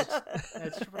smells.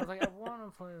 That's true. I was like, I want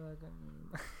to play that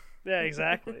game. Yeah,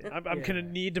 exactly. I'm gonna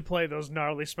Yeah. need to play those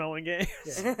gnarly smelling games.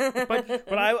 Yeah.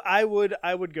 But I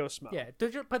would go smell. Yeah,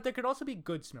 but there could also be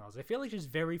good smells. I feel like there's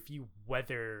very few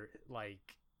weather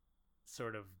like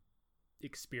sort of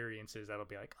experiences that'll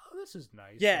be like, oh, this is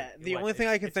nice. Yeah, Like, the what- only thing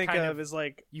I can it's think kind of is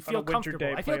like you on a feel winter comfortable.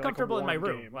 day I feel playing, like, a comfortable in my warm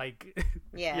room. game. Like,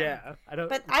 Yeah. Yeah. I don't.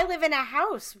 But I live in a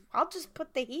house. I'll just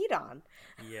put the heat on.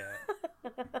 Yeah.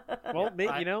 Well,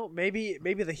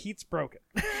 maybe the heat's broken.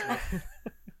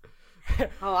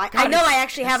 Oh, I God, know it's- I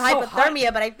actually have it's so hot.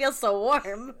 hypothermia, but I feel so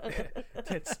warm.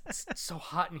 it's so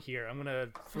hot in here. I'm gonna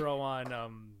throw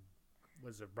on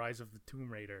was it Rise of the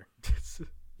Tomb Raider?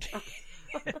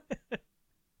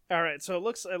 All right, so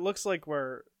it looks like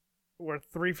we're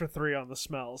 3 for 3 on the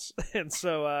smells, and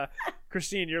so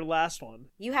Christine, your last one.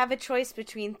 You have a choice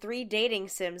between 3 dating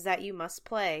sims that you must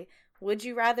play. Would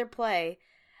you rather play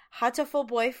Hatoful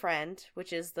Boyfriend,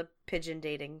 which is the pigeon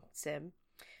dating sim,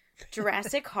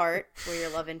 Jurassic Heart, where your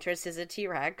love interest is a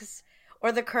T-Rex,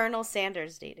 or the Colonel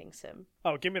Sanders dating sim?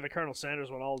 Oh, give me the Colonel Sanders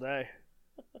one all day.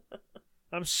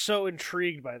 I'm so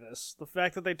intrigued by this. The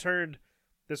fact that they turned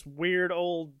this weird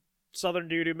old Southern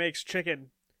dude who makes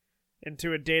chicken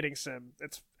into a dating sim.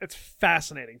 It's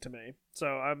fascinating to me. So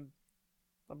I'm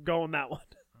going that one.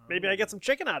 Maybe I get some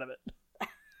chicken out of it.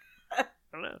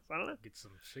 I don't know. Get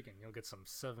some chicken. You'll get some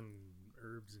 7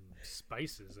 herbs and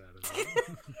spices out of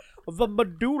it. The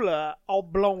medulla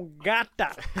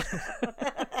oblongata.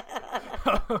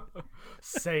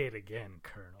 Say it again,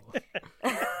 Colonel.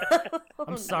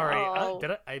 I'm sorry.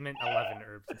 no. I meant 11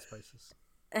 herbs and spices.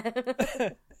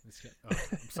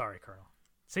 I'm sorry, Colonel.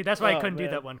 See, that's why I Oh, couldn't do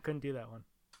man. that one. Couldn't do that one.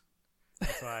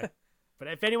 That's why. But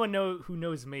if anyone who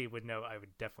knows me would know, I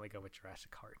would definitely go with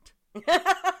Jurassic Heart.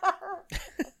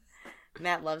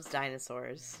 Matt loves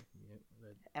dinosaurs. Yeah,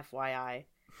 that- FYI.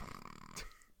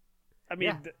 I mean,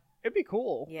 Yeah. it'd be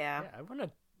cool. Yeah. yeah, I want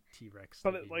a T-Rex.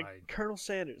 But to be like my- Colonel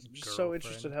Sanders, I'm just so girlfriend.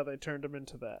 interested how they turned him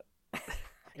into that.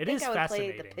 It I is think I would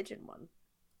fascinating. play the pigeon one,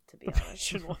 to be honest.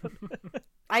 Pigeon one.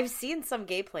 I've seen some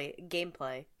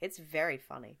gameplay. It's very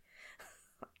funny.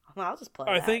 I'll just play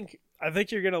I that.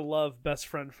 think you're gonna love Best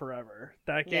Friend Forever.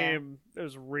 That Yeah. game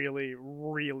is really,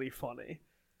 really funny.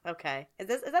 Okay. Is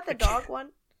that the dog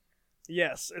one?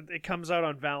 Yes, it comes out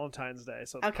on Valentine's Day,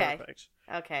 so it's Okay. perfect.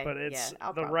 Okay. But it's yeah,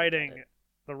 I'll the probably writing. get it.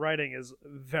 The writing is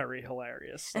very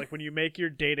hilarious. Like when you make your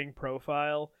dating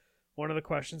profile, one of the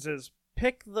questions is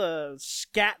pick the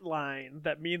scat line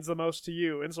that means the most to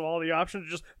you, and so all the options are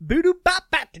just boo doo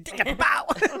bop bat ticka bow,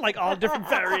 like all different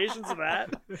variations of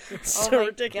that. It's Oh so my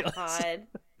ridiculous. god.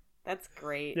 That's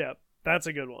great. Yeah, that's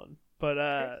a good one. But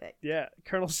Perfect. yeah,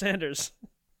 Colonel Sanders.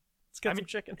 Let's get I some mean,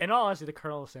 chicken. In all honesty, the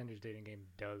Colonel Sanders dating game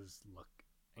does look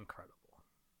incredible.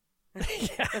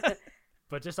 Yeah.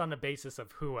 But just on the basis of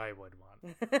who I would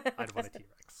want, I'd want a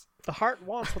T-Rex. The heart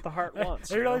wants what the heart wants.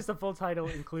 I you know? realized the full title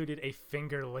included a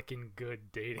finger-licking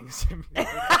good dating simulator.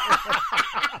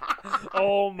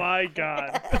 Oh my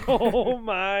god. Oh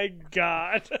my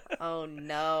god. Oh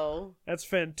no. That's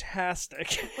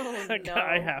fantastic. Oh, no.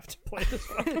 I have to play this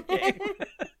fucking game.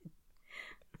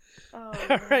 Oh, All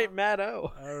no. right, Matt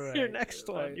O. All right, Your next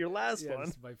one. Your last yes,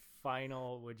 one. My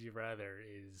final would you rather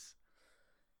is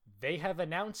they have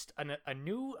announced a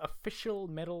new official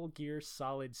Metal Gear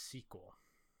Solid sequel.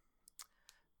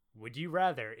 Would you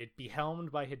rather it be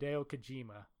helmed by Hideo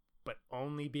Kojima, but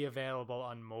only be available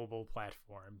on mobile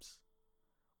platforms?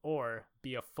 Or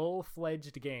be a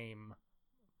full-fledged game,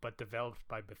 but developed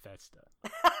by Bethesda?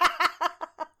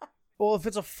 Well, if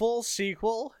it's a full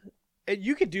sequel,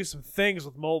 you could do some things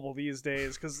with mobile these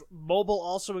days, because mobile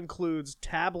also includes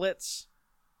tablets.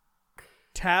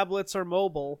 Tablets are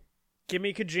mobile. Give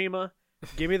me Kojima.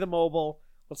 Give me the mobile.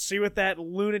 Let's see what that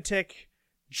lunatic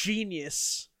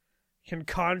genius can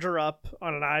conjure up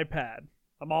on an iPad.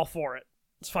 I'm all for it.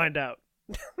 Let's find out.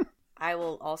 I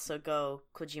will also go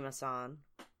Kojima-san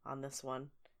on this one.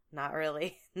 Not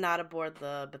really. Not aboard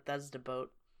the Bethesda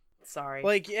boat. Sorry.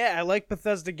 Like, yeah, I like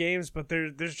Bethesda games, but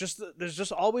there's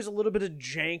just always a little bit of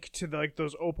jank to like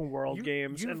those open world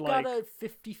games, You've and got like a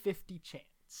 50-50 chance.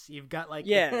 You've got like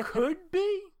Yeah. it could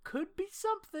be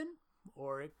something,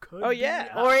 or it could. Oh, be, yeah.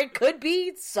 or it could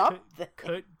be something.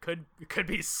 could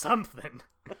be something.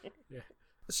 Yeah.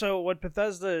 So what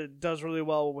Bethesda does really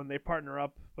well when they partner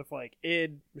up with like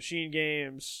id, Machine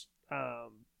Games,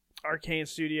 Arcane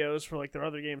Studios for like their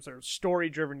other games, their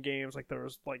story-driven games, like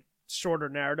those like shorter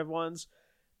narrative ones,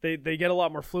 they get a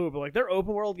lot more fluid. But like their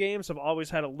open world games have always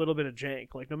had a little bit of jank,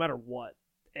 like no matter what.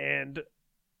 And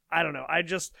I don't know, I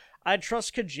trust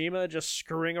Kojima just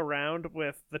screwing around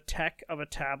with the tech of a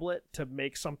tablet to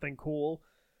make something cool.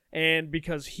 and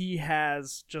because he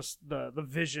has just the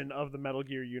vision of the Metal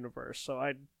Gear universe. So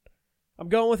I'm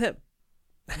going with him.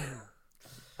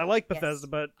 I like Bethesda,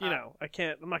 but I'm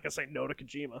not gonna say no to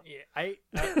Kojima. Yeah,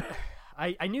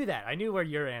 I knew that. I knew where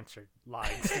your answer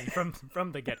lies Steve,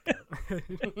 from the get go.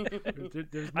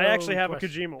 I actually have a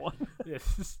Kojima one.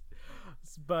 Yes.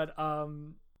 But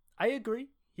I agree.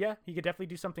 Yeah, he could definitely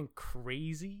do something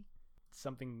crazy,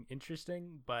 something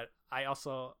interesting. But I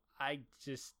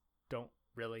just don't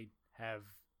really have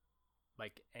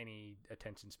like any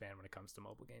attention span when it comes to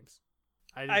mobile games.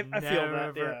 I feel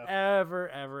that,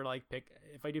 ever like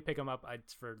if I do pick them up,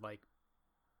 it's for like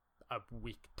a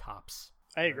week tops.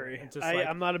 I agree.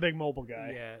 I'm not a big mobile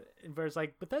guy. Yeah, and whereas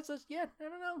like Bethesda's, I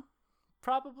don't know.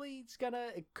 Probably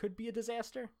it could be a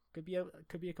disaster. Could be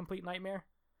a complete nightmare,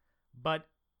 but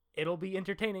it'll be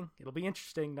entertaining. It'll be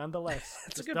interesting nonetheless.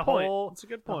 That's a good point. That's a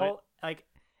good point. Like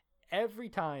every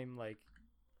time, like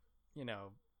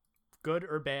good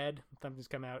or bad, something's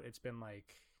come out. It's been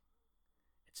like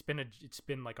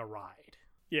a ride.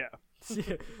 Yeah.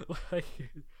 Like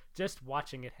just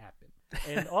watching it happen.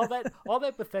 And all that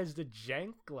Bethesda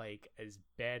jank, like as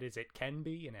bad as it can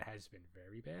be, and it has been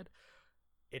very bad,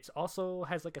 it also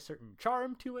has like a certain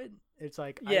charm to it. It's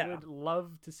like I would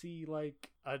love to see like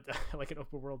like an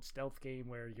open world stealth game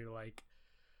where you're like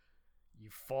you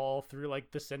fall through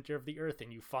like the center of the earth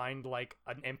and you find like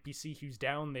an NPC who's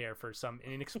down there for some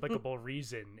inexplicable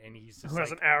reason, and he's just who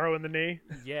has an arrow in the knee.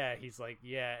 Yeah, he's like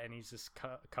and he's just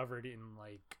covered in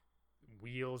like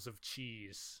wheels of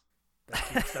cheese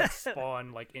that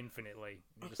spawn like infinitely.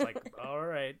 I'm just like, all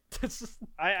right.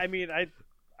 I mean, I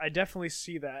definitely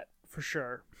see that for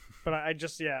sure, but I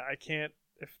can't.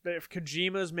 If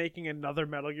Kojima's making another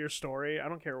Metal Gear story, I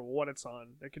don't care what it's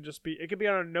on. It could be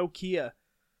on a Nokia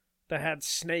that had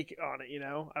Snake on it.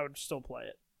 I would still play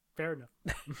it. Fair enough.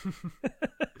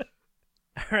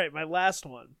 All right, my last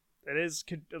one. There's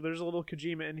a little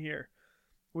Kojima in here.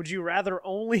 Would you rather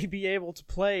only be able to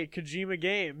play Kojima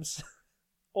games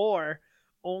or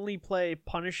only play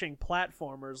punishing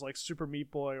platformers like Super Meat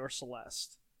Boy or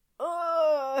Celeste?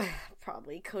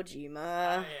 Probably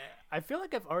Kojima. I feel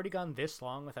like I've already gone this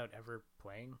long without ever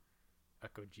playing a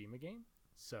Kojima game,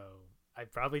 so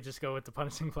I'd probably just go with the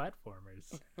punishing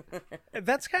platformers.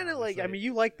 That's kind of like, I mean,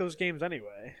 you like those games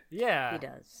anyway. Yeah. He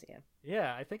does, yeah.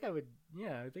 Yeah, I think I would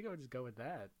just go with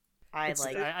that. I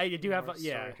do have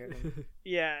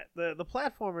yeah, the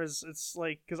platformers, it's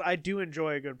like, because I do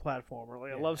enjoy a good platformer.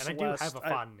 Like I love Celeste. And I do have a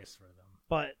fondness for them.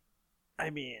 But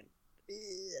I mean,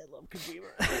 I love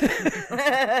Kojima.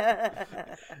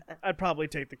 I'd probably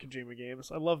take the Kojima games.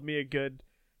 I love me a good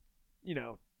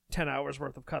 10 hours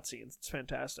worth of cutscenes. It's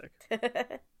fantastic.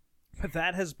 But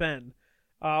that has been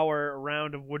our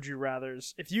round of Would You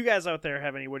Rathers. If you guys out there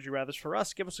have any Would You Rathers for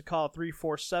us, give us a call at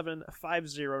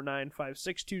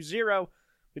 347-509-5620.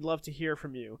 We'd love to hear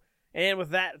from you. And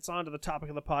with that, it's on to the topic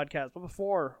of the podcast. But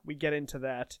before we get into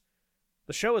that,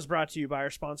 the show is brought to you by our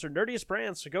sponsor, Nerdiest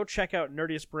Brands. So go check out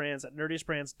Nerdiest Brands at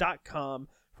nerdiestbrands.com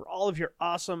for all of your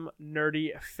awesome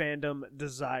nerdy fandom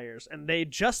desires. And they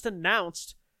just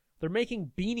announced they're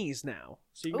making beanies now.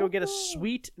 So you can go get a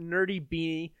sweet nerdy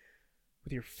beanie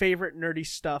with your favorite nerdy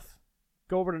stuff.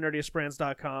 Go over to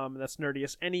nerdiestbrands.com. That's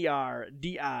nerdiest,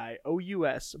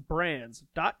 NERDIOUS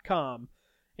brands.com,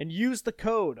 and use the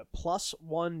code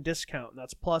 +1 discount.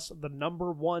 That's plus the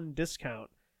number 1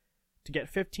 discount to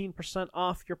get 15%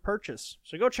 off your purchase.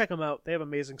 So go check them out. They have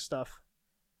amazing stuff.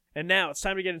 And now it's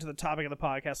time to get into the topic of the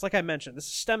podcast. Like I mentioned, this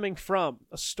is stemming from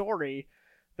a story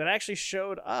that actually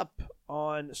showed up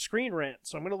on Screen Rant.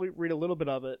 So I'm going to read a little bit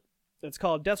of it. It's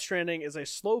called Death Stranding is a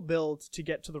Slow Build to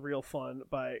Get to the Real Fun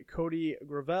by Cody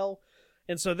Gravel.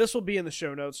 And so this will be in the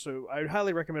show notes, so I would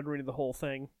highly recommend reading the whole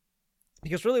thing.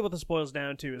 Because really what this boils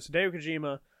down to is Hideo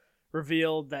Kojima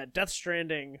revealed that Death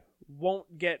Stranding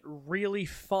won't get really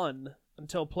fun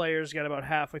until players get about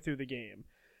halfway through the game.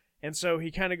 And so he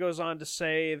kind of goes on to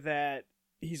say that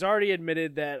he's already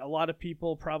admitted that a lot of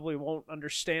people probably won't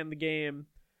understand the game.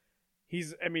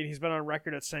 He's been on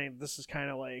record at saying this is kind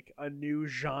of like a new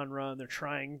genre and they're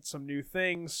trying some new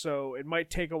things, so it might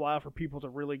take a while for people to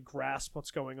really grasp what's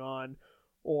going on,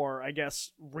 or I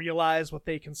guess realize what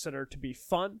they consider to be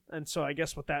fun. And so I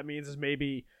guess what that means is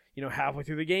maybe, halfway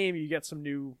through the game you get some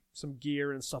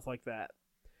gear and stuff like that.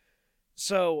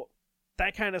 So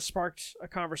that kind of sparked a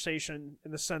conversation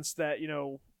in the sense that,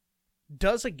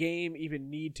 does a game even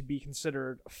need to be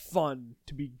considered fun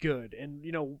to be good? And,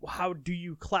 how do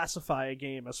you classify a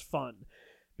game as fun?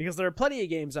 Because there are plenty of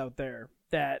games out there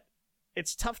that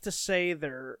it's tough to say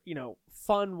they're,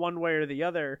 fun one way or the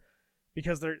other,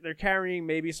 because they're carrying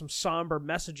maybe some somber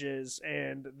messages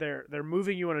and they're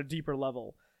moving you on a deeper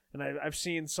level. And I've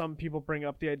seen some people bring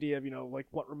up the idea of, like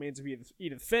What Remains of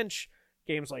Edith Finch,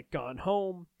 games like Gone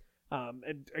Home,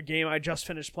 and a game I just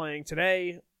finished playing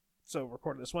today, so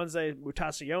recorded this Wednesday,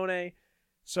 Mutazione.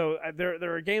 So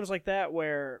there are games like that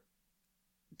where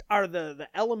are the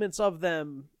elements of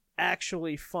them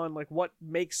actually fun? Like, what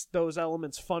makes those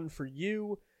elements fun for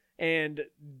you? And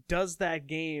does that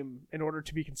game, in order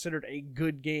to be considered a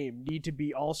good game, need to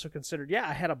be also considered, yeah,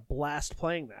 I had a blast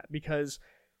playing that? Because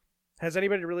has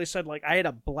anybody really said, like, I had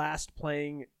a blast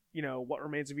playing, What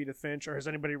Remains of Edith Finch? Or has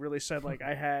anybody really said, like,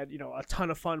 I had, a ton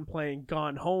of fun playing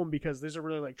Gone Home? Because these are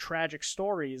really, like, tragic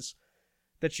stories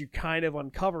that you kind of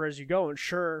uncover as you go. And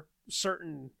sure,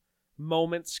 certain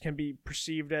moments can be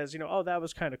perceived as, oh, that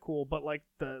was kind of cool. But, like,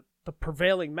 the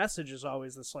prevailing message is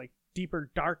always this, like, deeper,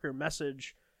 darker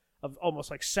message of almost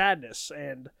like sadness,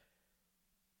 and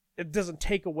it doesn't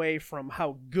take away from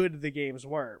how good the games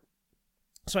were.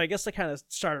 So I guess to kind of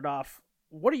started off,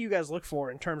 what do you guys look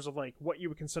for in terms of like what you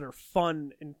would consider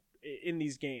fun in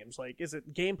these games? Like, is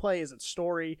it gameplay? Is it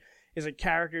story? Is it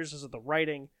characters? Is it the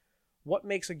writing? What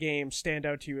makes a game stand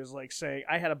out to you as like saying,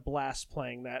 I had a blast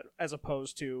playing that, as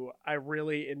opposed to I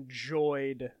really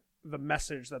enjoyed the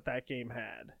message that game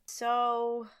had?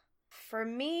 So for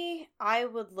me, I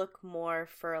would look more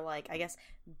for, like, I guess,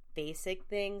 basic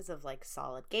things of, like,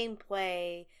 solid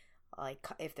gameplay, like,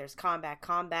 if there's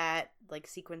combat, like,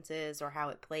 sequences or how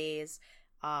it plays.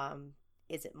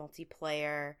 Is it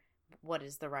multiplayer? What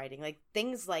is the writing? Like,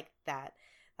 things like that.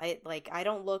 I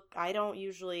don't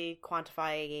usually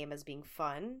quantify a game as being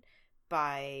fun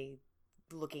by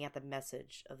looking at the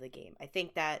message of the game. I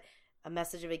think that a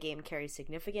message of a game carries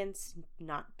significance,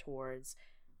 not towards,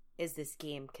 is this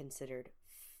game considered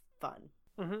fun?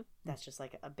 Mm-hmm. That's just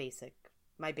like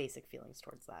my basic feelings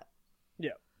towards that.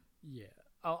 Yeah. Yeah.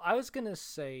 Oh, I was gonna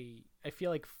say, I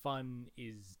feel like fun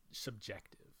is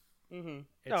subjective. Mm-hmm.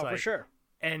 It's for sure.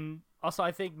 And also,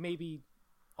 I think maybe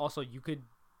also you could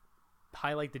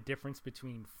highlight the difference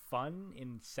between fun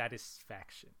and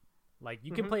satisfaction. Like,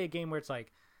 you can play a game where it's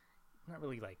like not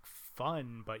really like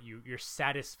fun, but you're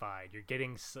satisfied. You're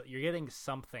getting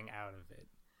something out of it.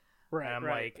 Right. And I'm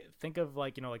right. like, think of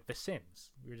like, like The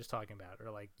Sims we were just talking about, or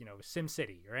like, Sim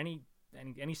City, or any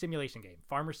simulation game,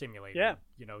 Farmer Simulator,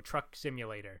 yeah, Truck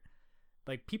Simulator.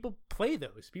 Like, people play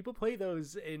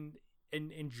those and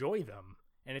enjoy them.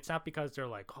 And it's not because they're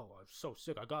like, oh, I'm so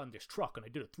sick, I got in this truck and I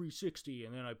did a 360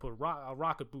 and then I put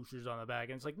rocket boosters on the back.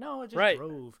 And it's like, no, I just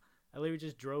drove. I literally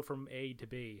just drove from A to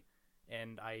B,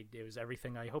 and it was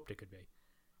everything I hoped it could be.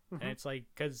 And it's like,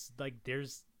 because like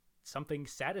there's something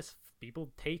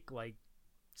people take like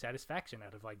satisfaction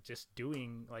out of like just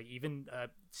doing like even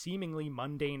seemingly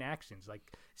mundane actions.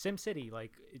 Like SimCity,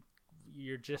 like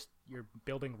you're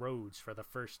building roads for the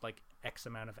first like X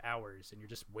amount of hours, and you're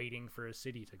just waiting for a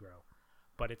city to grow.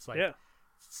 But it's like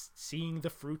seeing the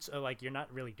fruits of, like, you're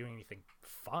not really doing anything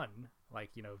fun, like,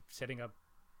 setting up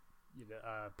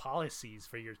policies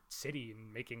for your city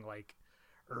and making like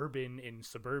urban and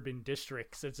suburban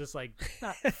districts. It's just like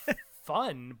not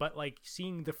fun, but like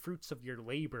seeing the fruits of your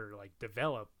labor like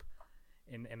develop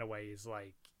in a way is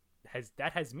like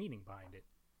has meaning behind it.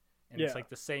 And it's like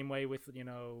the same way with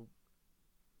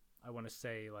I want to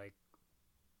say like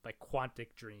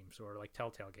Quantic Dreams or like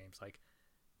Telltale games. Like,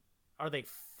 are they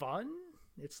fun?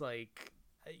 It's like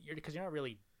because you're not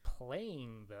really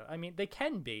playing I mean, they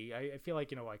can be. I feel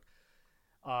like like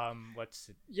what's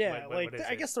it? Yeah, what is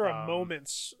I it? guess there are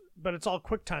moments, but it's all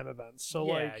quick time events. So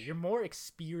like you're more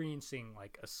experiencing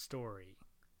like a story.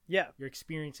 Yeah, you're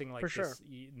experiencing like this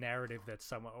narrative that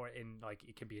someone, or in like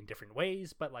it can be in different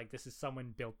ways, but like this is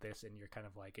someone built this, and you're kind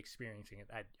of like experiencing it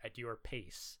at your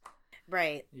pace.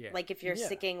 Right. Yeah. Like if you're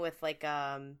sticking with like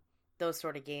those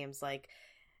sort of games, like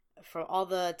for all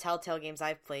the Telltale games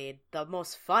I've played, the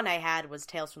most fun I had was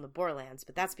Tales from the Borderlands,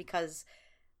 but that's because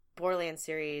Borderlands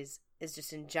series is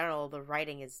just in general, the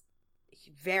writing is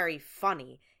very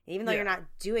funny. And even though you're not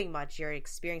doing much, you're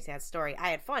experiencing that story. I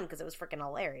had fun because it was freaking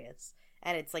hilarious.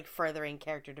 And it's like furthering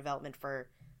character development for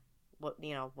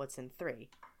what's in 3.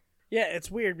 Yeah,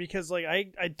 it's weird because like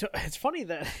it's funny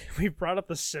that we brought up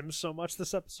The Sims so much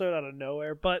this episode out of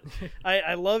nowhere, but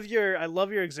I love your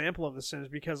example of The Sims,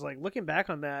 because like looking back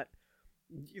on that,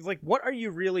 like what are you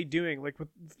really doing? Like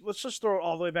let's just throw it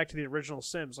all the way back to the original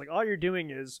Sims. Like all you're doing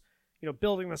is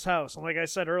building this house, and like I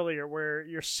said earlier, where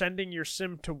you're sending your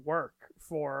sim to work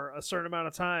for a certain amount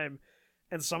of time.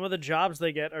 And some of the jobs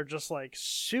they get are just like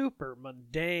super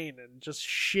mundane and just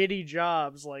shitty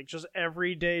jobs, like just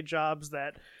everyday jobs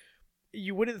that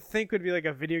you wouldn't think would be like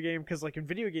a video game. Because like in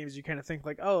video games, you kind of think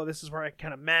like, oh, this is where I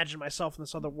kind of imagine myself in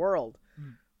this other world.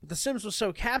 But The Sims was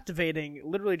so captivating,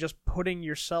 literally just putting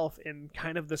yourself in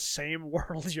kind of the same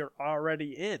world you're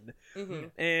already in. Mm-hmm.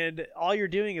 And all you're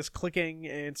doing is clicking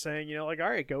and saying, you know, like, all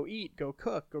right, go eat, go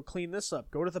cook, go clean this up,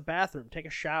 go to the bathroom, take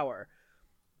a shower.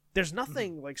 There's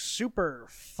nothing like super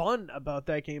fun about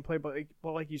that gameplay,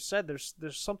 but like you said, there's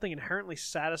something inherently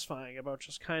satisfying about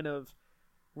just kind of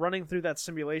running through that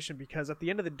simulation, because at the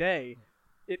end of the day,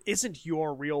 it isn't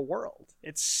your real world.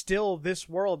 It's still this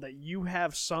world that you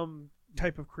have some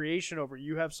type of creation over,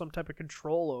 you have some type of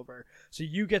control over. So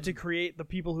you get to create the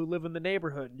people who live in the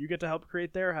neighborhood, and you get to help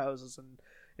create their houses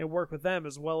and work with them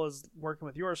as well as working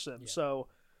with your Sims. Yeah. So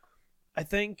I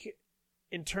think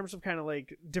in terms of kind of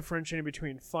like differentiating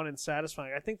between fun and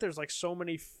satisfying, I think there's like so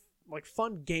many like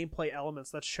fun gameplay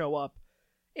elements that show up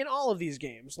in all of these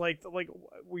games. Like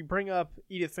we bring up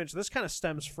Edith Finch. This kind of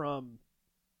stems from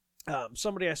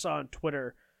somebody I saw on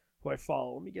Twitter who I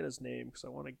follow. Let me get his name because I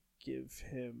want to give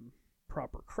him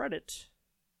proper credit.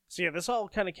 So yeah, this all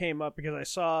kind of came up because I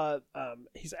saw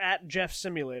he's at Jeff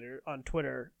Simulator on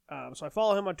Twitter. So I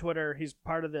follow him on Twitter. He's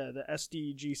part of the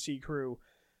SDGC crew,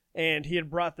 and he had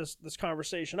brought this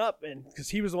conversation up, and because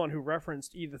he was the one who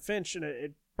referenced Edith Finch, and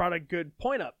it brought a good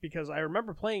point up, because I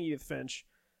remember playing Edith Finch.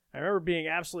 I remember being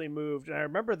absolutely moved, and I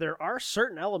remember there are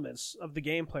certain elements of the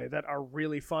gameplay that are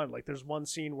really fun. Like there's one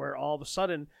scene where all of a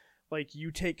sudden, like,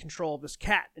 you take control of this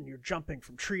cat and you're jumping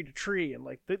from tree to tree, and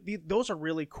like those are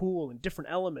really cool and different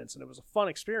elements, and it was a fun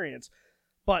experience.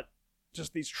 But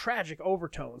just these tragic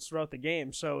overtones throughout the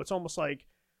game, so it's almost like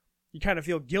you kind of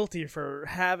feel guilty for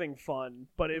having fun,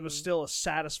 but it was still a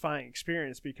satisfying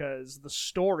experience because the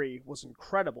story was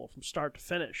incredible from start to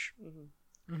finish.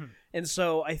 And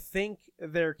so I think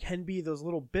there can be those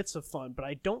little bits of fun, but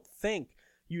I don't think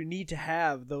you need to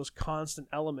have those constant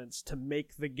elements to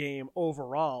make the game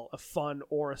overall a fun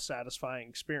or a satisfying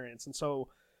experience. And so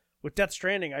with Death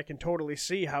Stranding, I can totally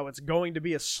see how it's going to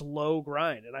be a slow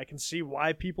grind, and I can see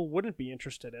why people wouldn't be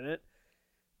interested in it.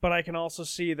 But I can also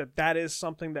see that that is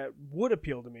something that would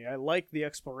appeal to me. I like the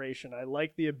exploration. I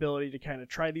like the ability to kind of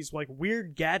try these like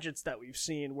weird gadgets that we've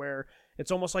seen where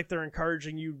it's almost like they're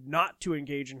encouraging you not to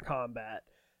engage in combat.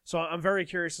 So I'm very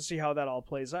curious to see how that all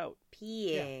plays out.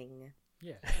 Peeing.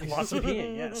 Yeah. Lots of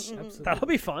peeing, yes. Absolutely. That'll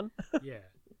be fun. Yeah.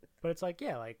 But it's like,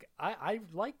 yeah, like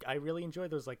I really enjoy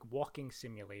those like walking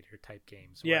simulator type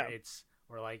games where Yeah.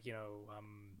 or like, you know,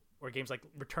 or games like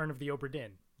Return of the Obra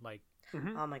Dinn. Like,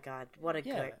 Oh my god, what a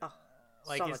Yeah. good! Oh,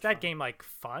 like so is much that fun. game like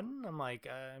fun? I'm like,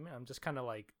 I mean, I'm just kind of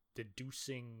like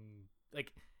deducing,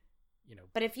 like, you know.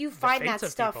 But if you the find that fates of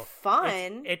stuff people.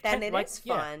 fun, It then can- it like, is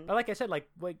yeah. fun. But like I said, like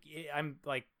I'm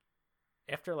like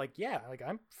after like like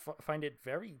I'm find it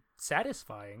very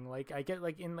satisfying. Like I get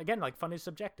like again like fun is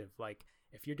subjective. Like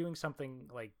if you're doing something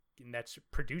like and that's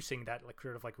producing that like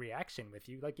sort of like reaction with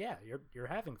you, like yeah, you're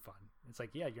having fun. It's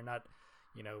like yeah, you're not,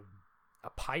 you know, a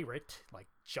pirate like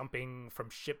jumping from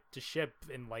ship to ship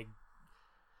and like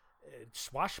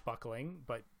swashbuckling,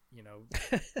 but you know.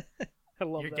 I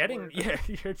love You're that getting word.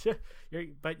 yeah,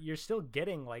 but you're still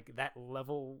getting like that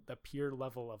level, the pure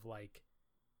level of like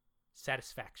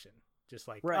satisfaction. Just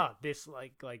like Right. this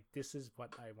like this is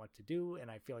what I want to do,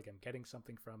 and I feel like I'm getting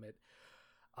something from it.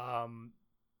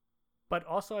 But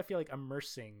also I feel like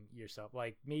immersing yourself,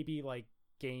 like maybe like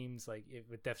games like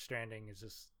with Death Stranding is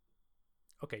just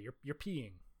okay. You're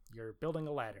peeing, you're building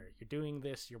a ladder, you're doing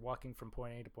this, you're walking from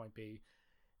point A to point B.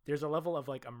 There's a level of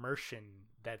like immersion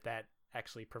that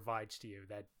actually provides to you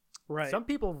that Right. some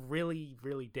people really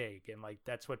dig, and like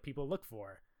that's what people look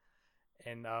for.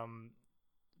 And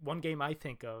one game I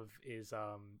think of is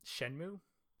Shenmue.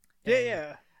 Yeah, And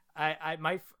yeah. I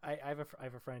have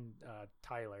a friend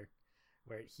Tyler,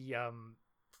 where he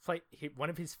one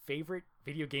of his favorite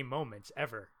video game moments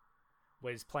ever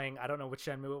was playing, I don't know which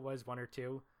Shenmue it was, 1 or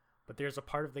 2, but there's a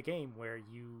part of the game where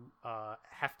you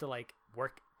have to like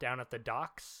work down at the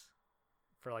docks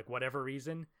for like whatever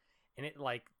reason, and it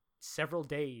like several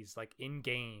days like in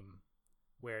game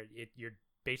where you're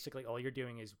basically all you're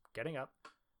doing is getting up,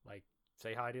 like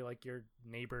say hi to like your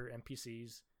neighbor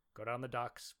NPCs, go down the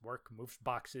docks, work, move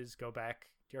boxes, go back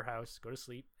to your house, go to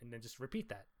sleep, and then just repeat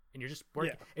that. And you're just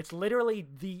working. Yeah. It's literally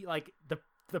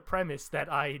the premise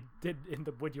that I did in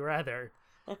the Would You Rather,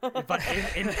 but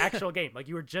in the actual game. Like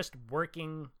you were just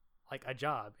working like a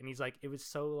job. And he's like, it was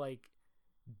so like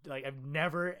I've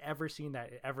never ever seen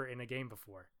that ever in a game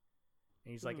before.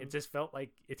 And he's like, it just felt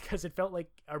like it's because it felt like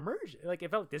immersion. Like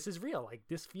it felt this is real. Like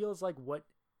this feels like what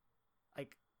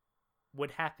like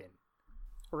would happen.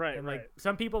 Right, And right. like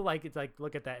some people like it's like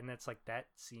look at that and it's like that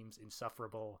seems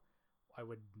insufferable. I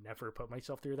would never put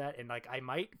myself through that, and like I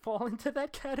might fall into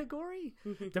that category.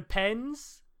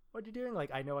 Depends what you're doing.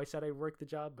 Like I know I said I worked the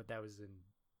job, but that was in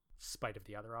spite of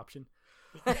the other option.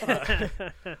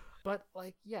 But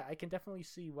like, yeah, I can definitely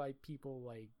see why people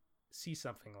like see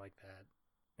something like that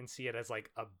and see it as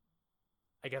like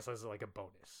I guess as like a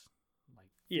bonus. Like,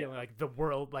 feeling like the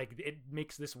world, like it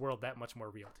makes this world that much more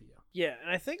real to you. Yeah, and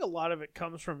I think a lot of it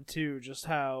comes from too just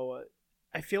how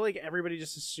I feel like everybody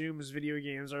just assumes video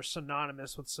games are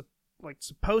synonymous with like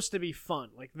supposed to be fun.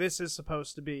 Like this is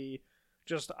supposed to be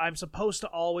just I'm supposed to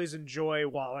always enjoy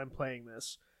while I'm playing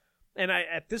this. And I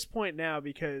at this point now,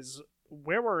 because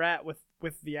where we're at with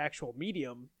the actual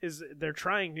medium is they're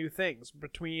trying new things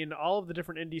between all of the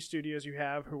different indie studios you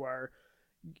have who are,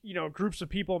 you know, groups of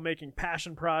people making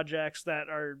passion projects that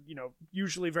are, you know,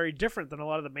 usually very different than a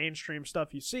lot of the mainstream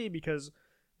stuff you see, because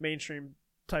mainstream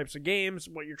types of games,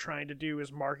 what you're trying to do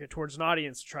is market towards an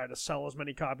audience to try to sell as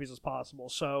many copies as possible.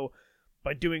 So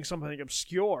by doing something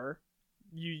obscure,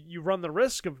 you run the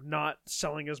risk of not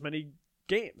selling as many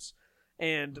games.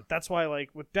 And that's why,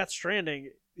 like, with Death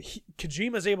Stranding,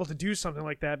 Kojima's able to do something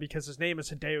like that because his name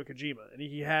is Hideo Kojima, and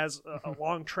he has a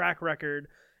long track record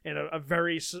and a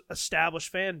very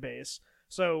established fan base.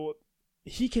 So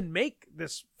he can make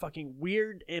this fucking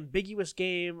weird, ambiguous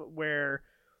game where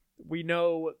we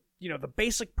know, you know, the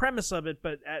basic premise of it,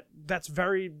 but that's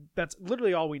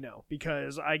literally all we know,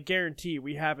 because I guarantee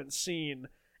we haven't seen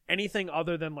anything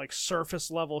other than like surface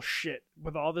level shit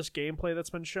with all this gameplay that's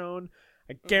been shown.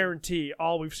 I guarantee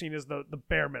all we've seen is the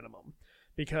bare minimum,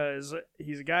 because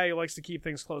he's a guy who likes to keep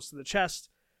things close to the chest,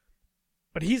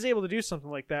 but he's able to do something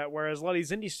like that, whereas a lot of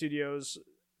these indie studios,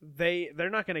 they're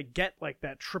not going to get like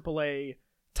that AAA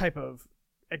type of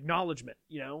acknowledgement,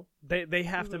 you know? They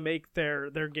have to make their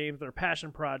games their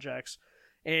passion projects,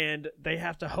 and they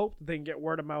have to hope that they can get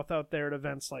word of mouth out there at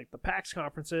events like the PAX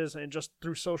conferences and just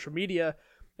through social media,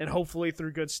 and hopefully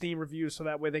through good Steam reviews, so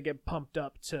that way they get pumped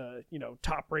up to, you know,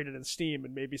 top rated in Steam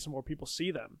and maybe some more people see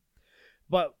them.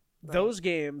 But those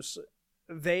games,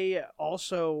 they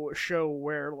also show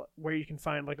where you can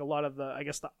find like a lot of the, I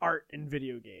guess, the art in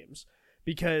video games,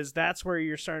 because that's where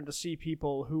you're starting to see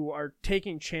people who are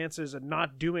taking chances and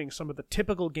not doing some of the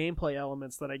typical gameplay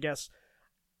elements that I guess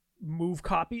move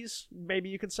copies, maybe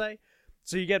you could say.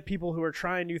 So you get people who are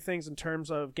trying new things in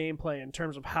terms of gameplay, in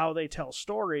terms of how they tell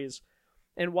stories.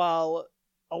 And while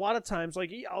a lot of times,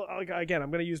 like, again,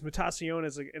 I'm going to use Mutacion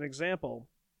as an example,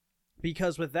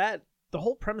 because with that, the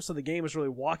whole premise of the game is really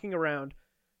walking around,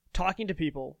 talking to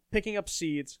people, picking up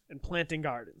seeds, and planting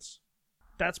gardens.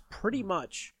 That's pretty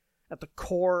much at the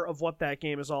core of what that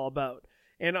game is all about.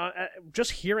 And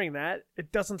just hearing that,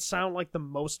 it doesn't sound like the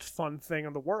most fun thing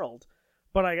in the world.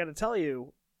 But I got to tell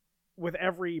you, with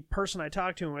every person I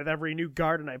talked to and with every new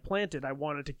garden I planted, I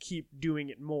wanted to keep doing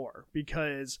it more,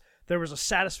 because there was a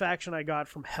satisfaction I got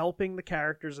from helping the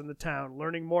characters in the town,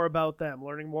 learning more about them,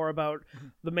 learning more about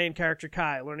the main character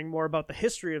Kai, learning more about the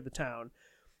history of the town.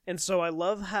 And so I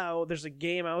love how there's a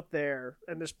game out there,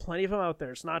 and there's plenty of them out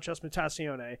there. It's not just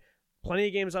Mutacione. Plenty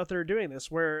of games out there are doing this,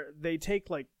 where they take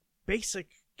like basic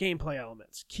gameplay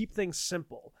elements, keep things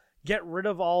simple, get rid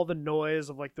of all the noise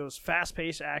of like those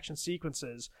fast-paced action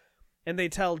sequences, and they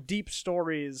tell deep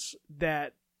stories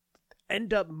that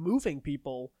end up moving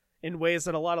people in ways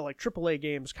that a lot of like AAA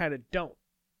games kind of don't,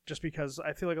 just because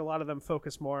I feel like a lot of them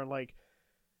focus more on like,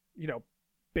 you know,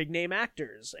 big name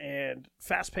actors and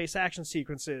fast-paced action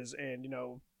sequences and, you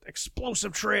know,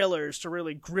 explosive trailers to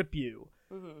really grip you.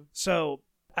 So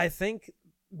I think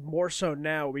more so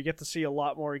now we get to see a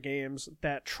lot more games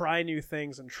that try new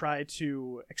things and try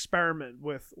to experiment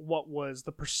with what was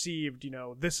the perceived, you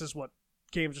know, this is what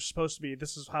games are supposed to be,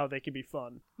 this is how they can be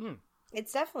fun.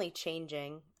 It's definitely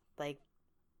changing, like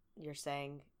you're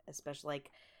saying, especially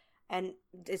like, and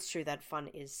it's true that fun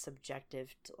is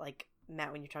subjective to, like,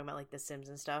 Matt, when you're talking about like The Sims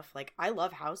and stuff, like I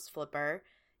love House Flipper.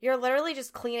 You're literally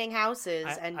just cleaning houses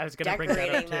and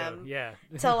decorating them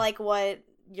to like what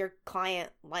your client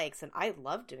likes, and I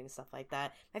love doing stuff like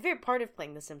that. My favorite part of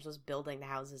playing The Sims was building the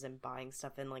houses and buying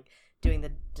stuff and like doing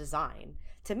the design.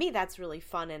 To me, that's really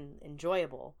fun and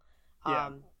enjoyable.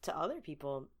 To other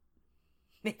people,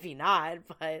 maybe not,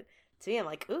 but to me, I'm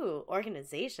like, ooh,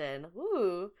 organization,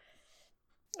 ooh.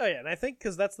 Oh yeah, and I think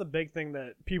because that's the big thing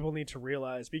that people need to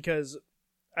realize, because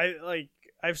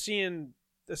I've seen,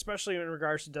 especially in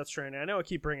regards to Death Stranding, I know I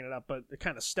keep bringing it up, but it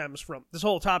kind of stems from, this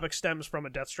whole topic stems from a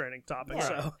Death Stranding topic,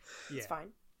 so it's fine.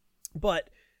 But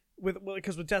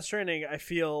because with Death Stranding, I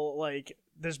feel like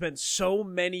there's been so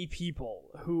many people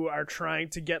who are trying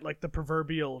to get like the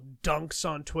proverbial dunks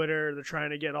on Twitter. They're trying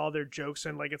to get all their jokes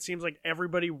in. Like, it seems like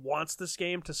everybody wants this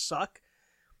game to suck.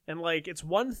 And like, it's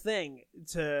one thing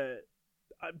to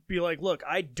be like, look,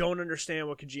 I don't understand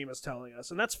what Kojima's telling us.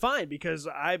 And that's fine, because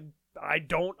I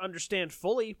don't understand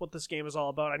fully what this game is all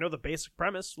about. I know the basic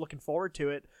premise, looking forward to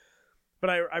it, but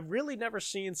I've really never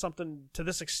seen something to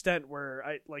this extent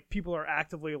where people are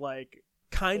actively like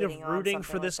kind of Hating on rooting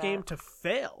for something this like game that. to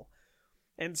fail.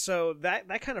 And so that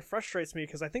kind of frustrates me,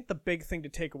 because I think the big thing to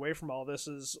take away from all this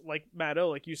is, like Matt O,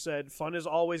 like you said, fun is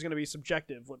always going to be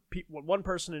subjective. What one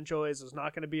person enjoys is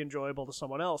not going to be enjoyable to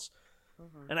someone else.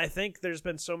 Mm-hmm. And I think there's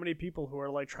been so many people who are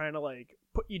like trying to like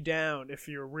put you down if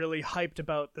you're really hyped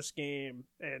about this game,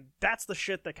 and that's the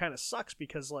shit that kind of sucks,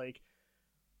 because like,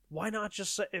 why not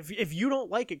just say, if you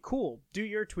don't like it, cool, do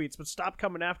your tweets, but stop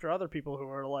coming after other people who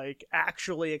are like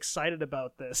actually excited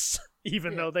about this,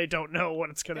 even though they don't know what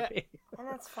it's gonna be. And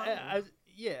that's fine.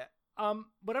 Yeah.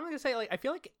 But I'm gonna say, like, I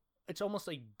feel like it's almost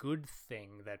a good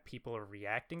thing that people are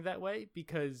reacting that way,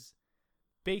 because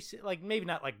like, maybe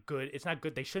not like good. It's not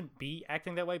good. They shouldn't be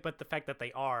acting that way, but the fact that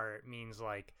they are means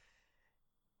like,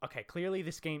 okay, clearly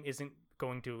this game isn't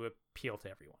going to appeal to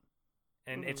everyone,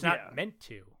 and it's not meant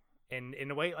to. And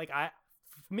in a way, like, I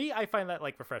find that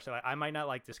like refreshing. Like, I might not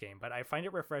like this game, but I find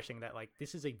it refreshing that like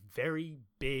this is a very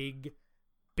big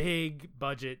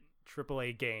budget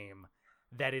AAA game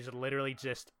that is literally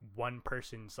just one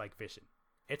person's like vision.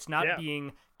 It's not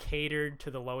being catered to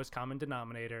the lowest common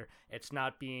denominator. It's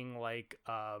not being like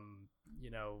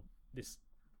this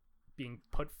being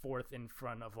put forth in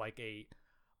front of like a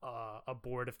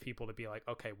board of people to be like,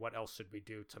 okay, what else should we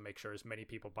do to make sure as many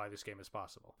people buy this game as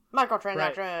possible?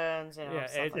 Microtransactions,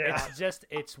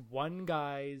 It's one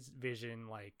guy's vision.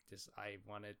 Like, just, I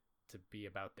want it to be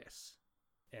about this.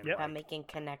 And Yep. like, I'm making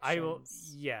connections.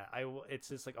 I will. It's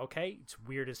just like, okay, it's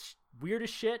weird as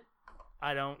shit.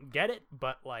 I don't get it,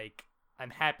 but like, I'm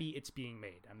happy it's being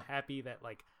made. I'm happy that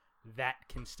like that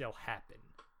can still happen.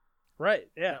 Right,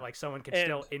 yeah. That, like, someone can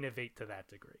still innovate to that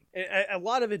degree. A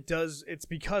lot of it's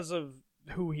because of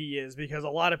who he is, because a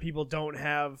lot of people don't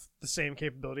have the same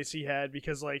capabilities he had,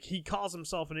 because like he calls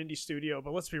himself an indie studio,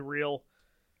 but let's be real,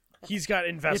 he's got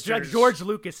investors. George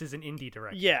Lucas is an indie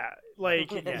director. Yeah,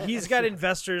 like he's got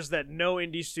investors that no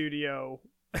indie studio,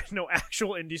 no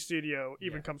actual indie studio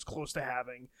even comes close to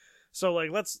having. So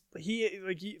like like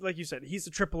you said, he's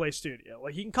a AAA studio.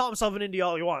 Like, he can call himself an indie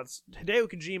all he wants. Hideo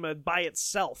Kojima by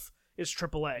itself is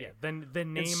AAA. Yeah, then the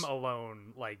name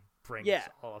alone like brings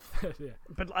all of that. Yeah.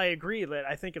 But I agree that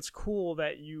I think it's cool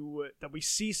that we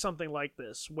see something like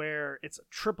this where it's a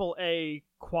AAA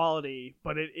quality,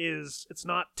 but it's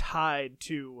not tied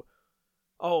to,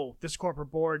 oh, this corporate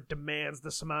board demands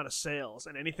this amount of sales,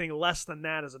 and anything less than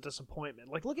that is a disappointment.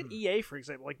 Like, look at EA, for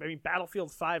example. Like, I mean,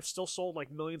 Battlefield 5 still sold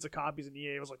like millions of copies, and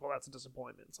EA was like, well, that's a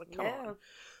disappointment. It's like, come on.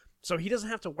 So he doesn't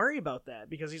have to worry about that,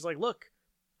 because he's like, look,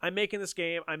 I'm making this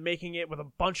game. I'm making it with a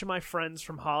bunch of my friends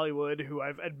from Hollywood who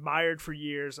I've admired for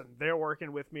years, and they're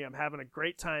working with me. I'm having a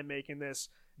great time making this.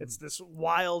 It's this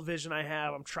wild vision I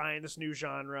have. I'm trying this new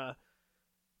genre.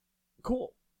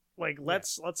 Cool. Like,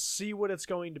 let's see what it's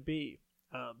going to be.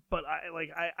 But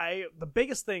I the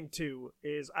biggest thing too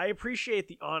is I appreciate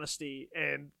the honesty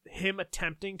and him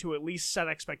attempting to at least set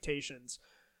expectations,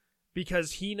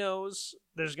 because he knows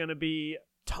there's going to be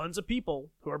tons of people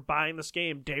who are buying this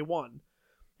game day one.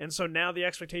 And so now the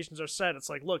expectations are set. It's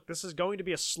like, look, this is going to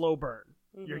be a slow burn.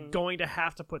 Mm-hmm. You're going to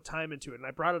have to put time into it. And I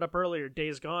brought it up earlier,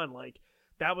 Days Gone. Like,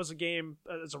 that was a game,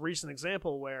 as a recent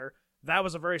example, where that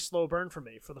was a very slow burn for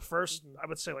me. For the first, I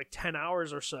would say, like 10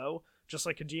 hours or so, just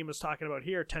like Kojima's talking about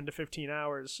here, 10 to 15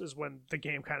 hours is when the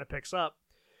game kind of picks up.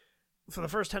 For the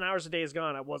first 10 hours of Days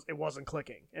Gone, it wasn't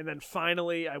clicking. And then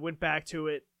finally, I went back to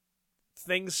it.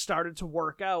 Things started to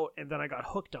work out, and then I got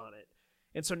hooked on it.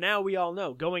 And so now we all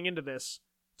know, going into this,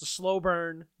 it's a slow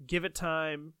burn, give it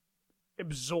time,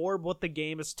 absorb what the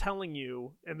game is telling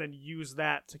you, and then use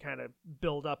that to kind of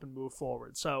build up and move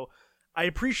forward. So I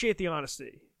appreciate the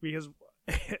honesty, because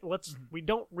we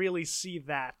don't really see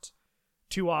that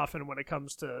too often when it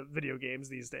comes to video games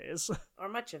these days. Or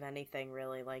much of anything,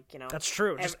 really. Like, That's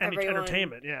true. Just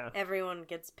entertainment, yeah. Everyone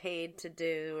gets paid to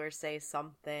do or say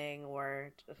something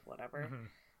or whatever. Mm-hmm.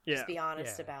 Just be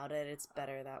honest about it. It's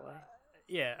better that way.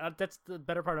 That's the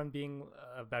better part on being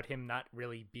about him not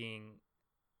really being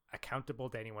accountable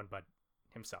to anyone but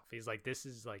himself. He's like, this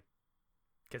is like,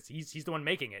 because he's the one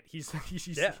making it. He's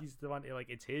the one, like,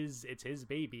 it's his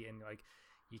baby, and like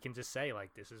he can just say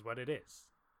like, this is what it is.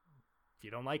 If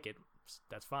you don't like it,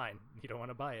 that's fine. You don't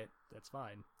want to buy it, that's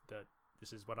fine.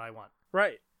 This is what I want.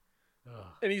 Right. Ugh.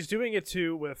 And he's doing it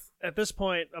too with, at this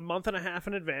point, a month and a half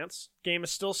in advance. Game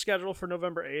is still scheduled for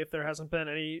November 8th. There hasn't been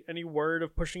any word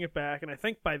of pushing it back, and I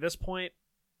think by this point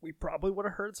we probably would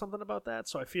have heard something about that.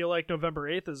 So I feel like November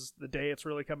 8th is the day it's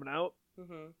really coming out.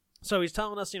 Mm-hmm. So he's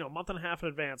telling us, a month and a half in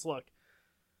advance, look,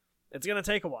 it's going to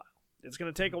take a while. it's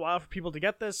going to take a while for people to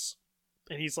get this.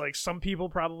 And he's like, some people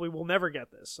probably will never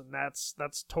get this, and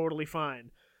that's totally fine.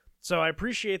 So I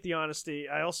appreciate the honesty.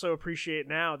 I also appreciate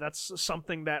now that's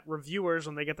something that reviewers,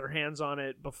 when they get their hands on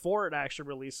it before it actually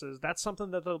releases, that's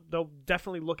something that they'll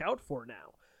definitely look out for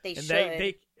now. They and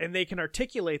should. They can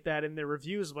articulate that in their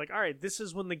reviews of like, all right, this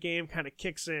is when the game kind of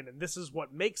kicks in, and this is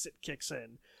what makes it kicks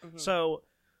in. Mm-hmm. So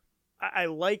I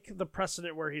like the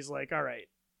precedent where he's like, all right,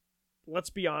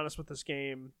 let's be honest with this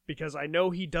game, because I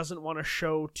know he doesn't want to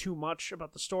show too much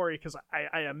about the story, because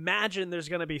I imagine there's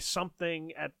going to be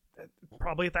something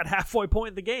probably at that halfway point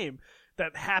in the game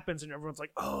that happens and everyone's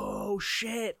like, oh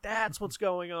shit, that's what's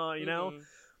going on, you know?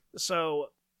 So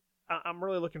I'm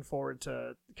really looking forward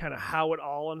to kind of how it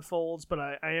all unfolds, but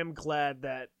I am glad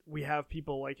that we have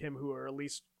people like him who are at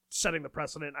least setting the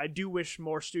precedent. I do wish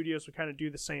more studios would kind of do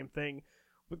the same thing,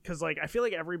 because like I feel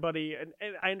like everybody, and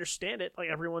I understand it, like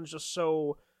everyone's just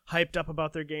so hyped up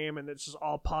about their game and it's just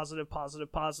all positive,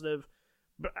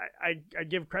 but I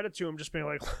give credit to him just being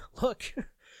like, look,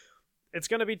 it's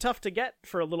going to be tough to get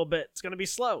for a little bit. It's going to be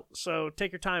slow. So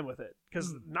take your time with it.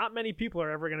 Because not many people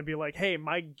are ever going to be like, hey,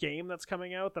 my game that's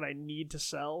coming out that I need to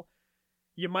sell,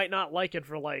 you might not like it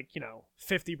for 50%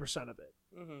 of it.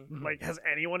 Mm-hmm. Like, has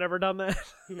anyone ever done that?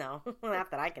 No,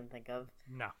 not that I can think of.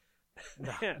 No.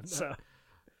 Yeah, so.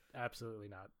 Absolutely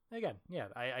not. Again, yeah,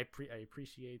 I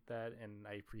appreciate that, and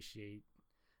I appreciate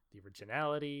the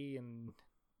originality, and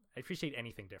I appreciate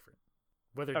anything different.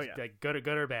 Whether it's like good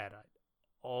or bad, I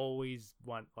always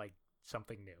want like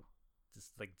something new.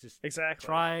 Just exactly.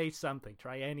 Try something,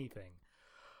 try anything.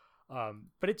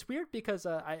 But it's weird because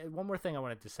one more thing I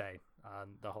wanted to say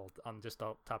on just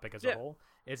the topic as a whole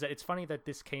is that it's funny that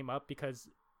this came up because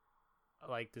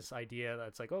like this idea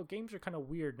that's like, oh, games are kind of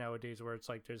weird nowadays, where it's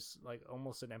like there's like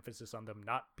almost an emphasis on them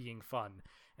not being fun,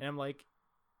 and I'm like,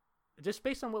 just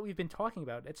based on what we've been talking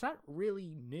about, it's not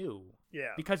really new.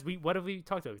 Yeah. Because what have we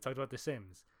talked about? We talked about The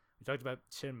Sims. We talked about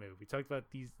Shenmue. We talked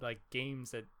about these like games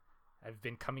that have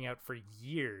been coming out for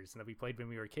years and that we played when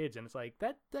we were kids, and it's like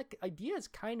that idea has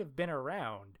kind of been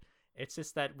around. It's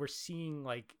just that we're seeing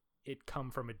like it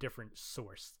come from a different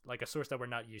source, like a source that we're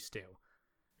not used to.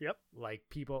 Yep. Like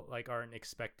people like aren't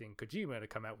expecting Kojima to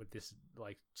come out with this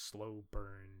like slow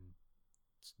burn,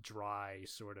 dry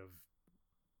sort of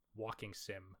walking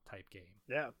sim type game.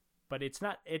 Yeah. But it's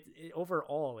not. It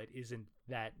overall, it isn't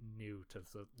that new to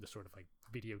the sort of like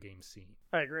video game scene.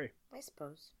 I agree. I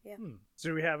suppose. Yeah. So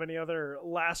do we have any other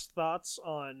last thoughts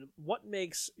on what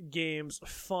makes games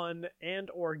fun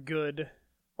and or good,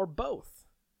 or both?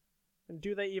 And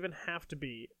do they even have to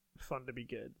be fun to be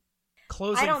good?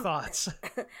 Closing thoughts.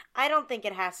 I don't think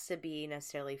it has to be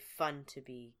necessarily fun to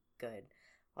be good.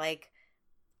 Like,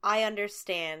 I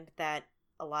understand that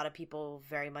a lot of people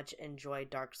very much enjoy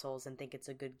Dark Souls and think it's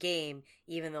a good game,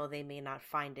 even though they may not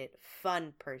find it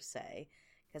fun per se.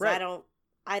 Because right.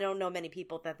 I don't know many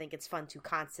people that think it's fun to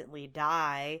constantly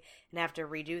die and have to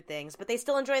redo things, but they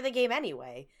still enjoy the game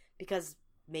anyway, because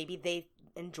maybe they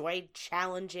enjoy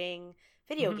challenging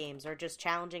video games or just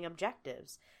challenging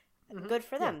objectives. Good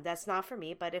for them. Yeah. That's not for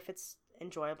me, but if it's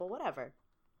enjoyable, whatever.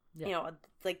 Yeah. You know,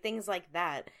 like things like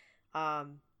that.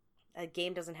 A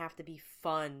game doesn't have to be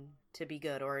fun to be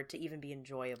good or to even be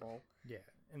enjoyable. Yeah,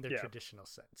 in their traditional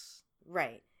sense.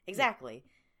 Right. Exactly.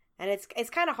 Yeah. And it's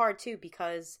kind of hard too,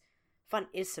 because fun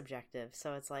is subjective.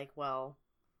 So it's like, well,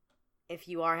 if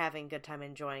you are having a good time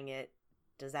enjoying it,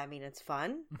 does that mean it's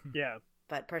fun? Yeah.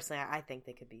 But personally, I think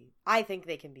they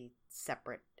can be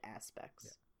separate aspects.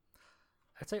 Yeah.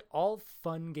 I'd say all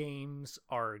fun games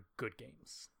are good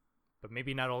games, but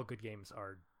maybe not all good games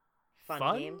are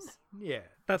fun games. Yeah,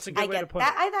 that's a good way to put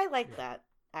that. I like that,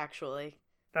 actually.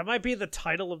 That might be the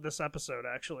title of this episode.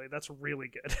 Actually, that's really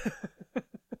good.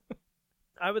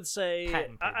 I would say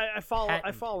I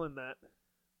fall in that,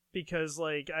 because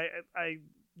like I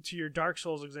to your Dark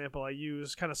Souls example, I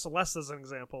use kind of Celeste as an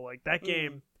example. Like that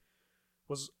game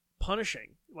was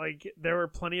punishing. Like there were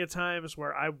plenty of times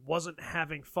where I wasn't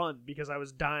having fun because I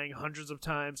was dying hundreds of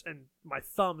times and my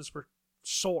thumbs were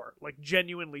sore, like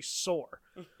genuinely sore.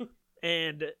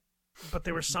 But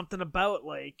there was something about,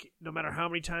 like, no matter how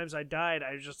many times I died,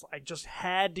 I just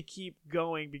had to keep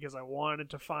going because I wanted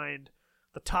to find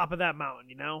the top of that mountain,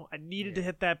 you know? I needed to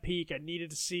hit that peak. I needed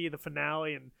to see the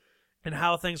finale and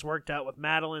how things worked out with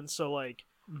Madeline. So like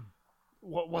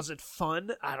what was it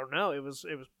fun? I don't know. It was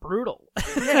brutal,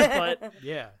 but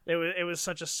yeah, it was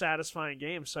such a satisfying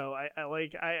game. So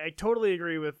I totally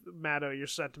agree with Matto, your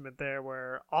sentiment there,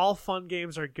 where all fun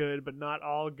games are good, but not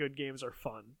all good games are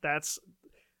fun. That's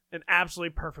an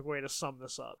absolutely perfect way to sum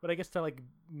this up. But I guess to like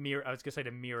mirror, I was gonna say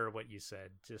to mirror what you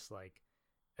said, just like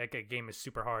like a game is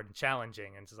super hard and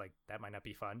challenging, and it's like that might not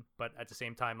be fun. But at the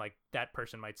same time, like that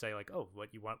person might say like, oh,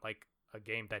 what, you want like a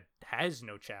game that has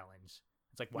no challenge?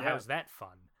 It's like, well, Yeah. how's that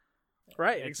fun?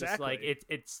 Right, It's exactly. just like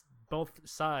it's both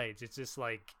sides. It's just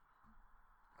like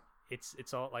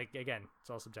it's all like, again, it's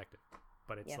all subjective,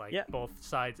 but it's Yeah. like Yeah. both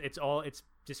sides. It's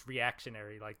just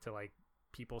reactionary, like to like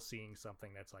people seeing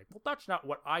something that's like, well, that's not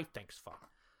what I think's fun.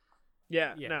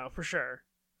 Yeah, Yeah. no, for sure.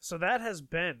 So that has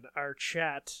been our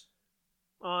chat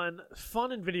on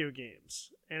fun in video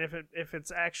games, and if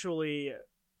it's actually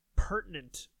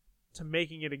pertinent to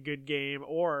making it a good game,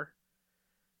 or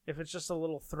if it's just a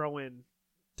little throw in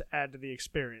to add to the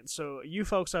experience. So you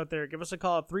folks out there, give us a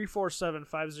call at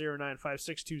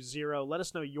 347-509-5620. Let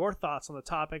us know your thoughts on the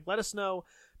topic. Let us know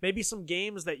maybe some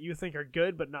games that you think are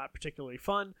good but not particularly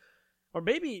fun. Or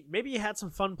maybe you had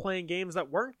some fun playing games that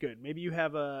weren't good. Maybe you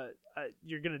have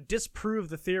you're going to disprove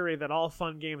the theory that all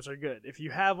fun games are good. If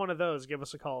you have one of those, give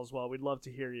us a call as well. We'd love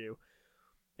to hear you.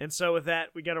 And so with that,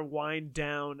 we got to wind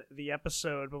down the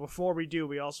episode. But before we do,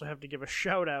 we also have to give a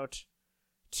shout out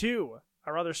to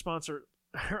our other sponsor,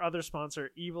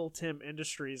 Evil Tim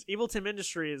Industries. Evil Tim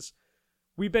Industries,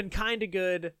 we've been kind of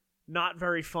good, not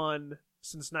very fun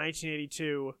since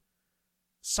 1982.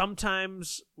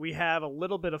 Sometimes we have a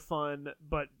little bit of fun,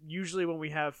 but usually when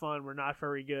we have fun, we're not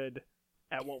very good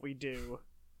at what we do.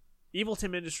 Evil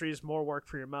Tim Industries, more work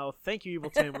for your mouth. Thank you,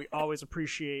 Evil Tim. We always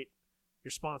appreciate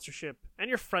your sponsorship and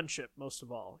your friendship, most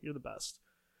of all. You're the best.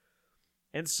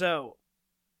 And so,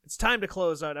 it's time to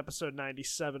close out episode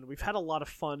 97. We've had a lot of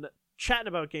fun chatting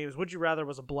about games. Would You Rather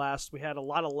was a blast. We had a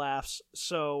lot of laughs,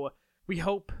 so we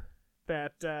hope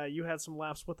that you had some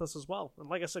laughs with us as well. And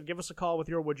like I said, give us a call with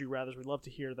your Would You Rathers. We'd love to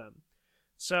hear them.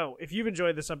 So if you've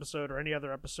enjoyed this episode or any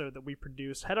other episode that we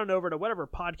produce, head on over to whatever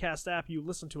podcast app you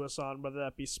listen to us on, whether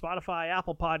that be Spotify,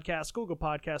 Apple Podcasts, Google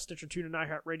Podcasts, Stitcher, TuneIn,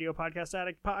 iHeartRadio, Podcast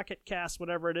Addict, Pocket Cast,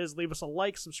 whatever it is. Leave us a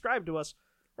like, subscribe to us,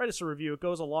 write us a review. It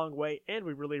goes a long way, and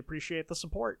we really appreciate the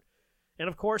support. And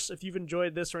of course, if you've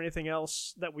enjoyed this or anything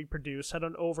else that we produce, head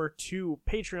on over to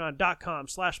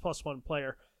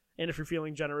patreon.com/+1player. And if you're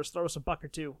feeling generous, throw us a buck or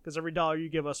two, because every dollar you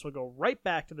give us will go right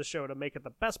back to the show to make it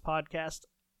the best podcast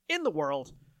in the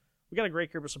world. We got a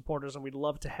great group of supporters, and we'd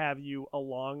love to have you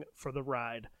along for the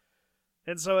ride.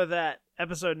 And so with that,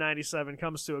 episode 97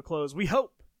 comes to a close. We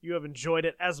hope you have enjoyed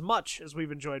it as much as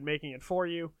we've enjoyed making it for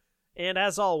you. And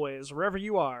as always, wherever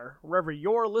you are, wherever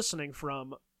you're listening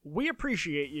from, we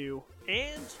appreciate you,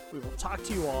 and we will talk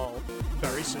to you all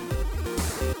very soon.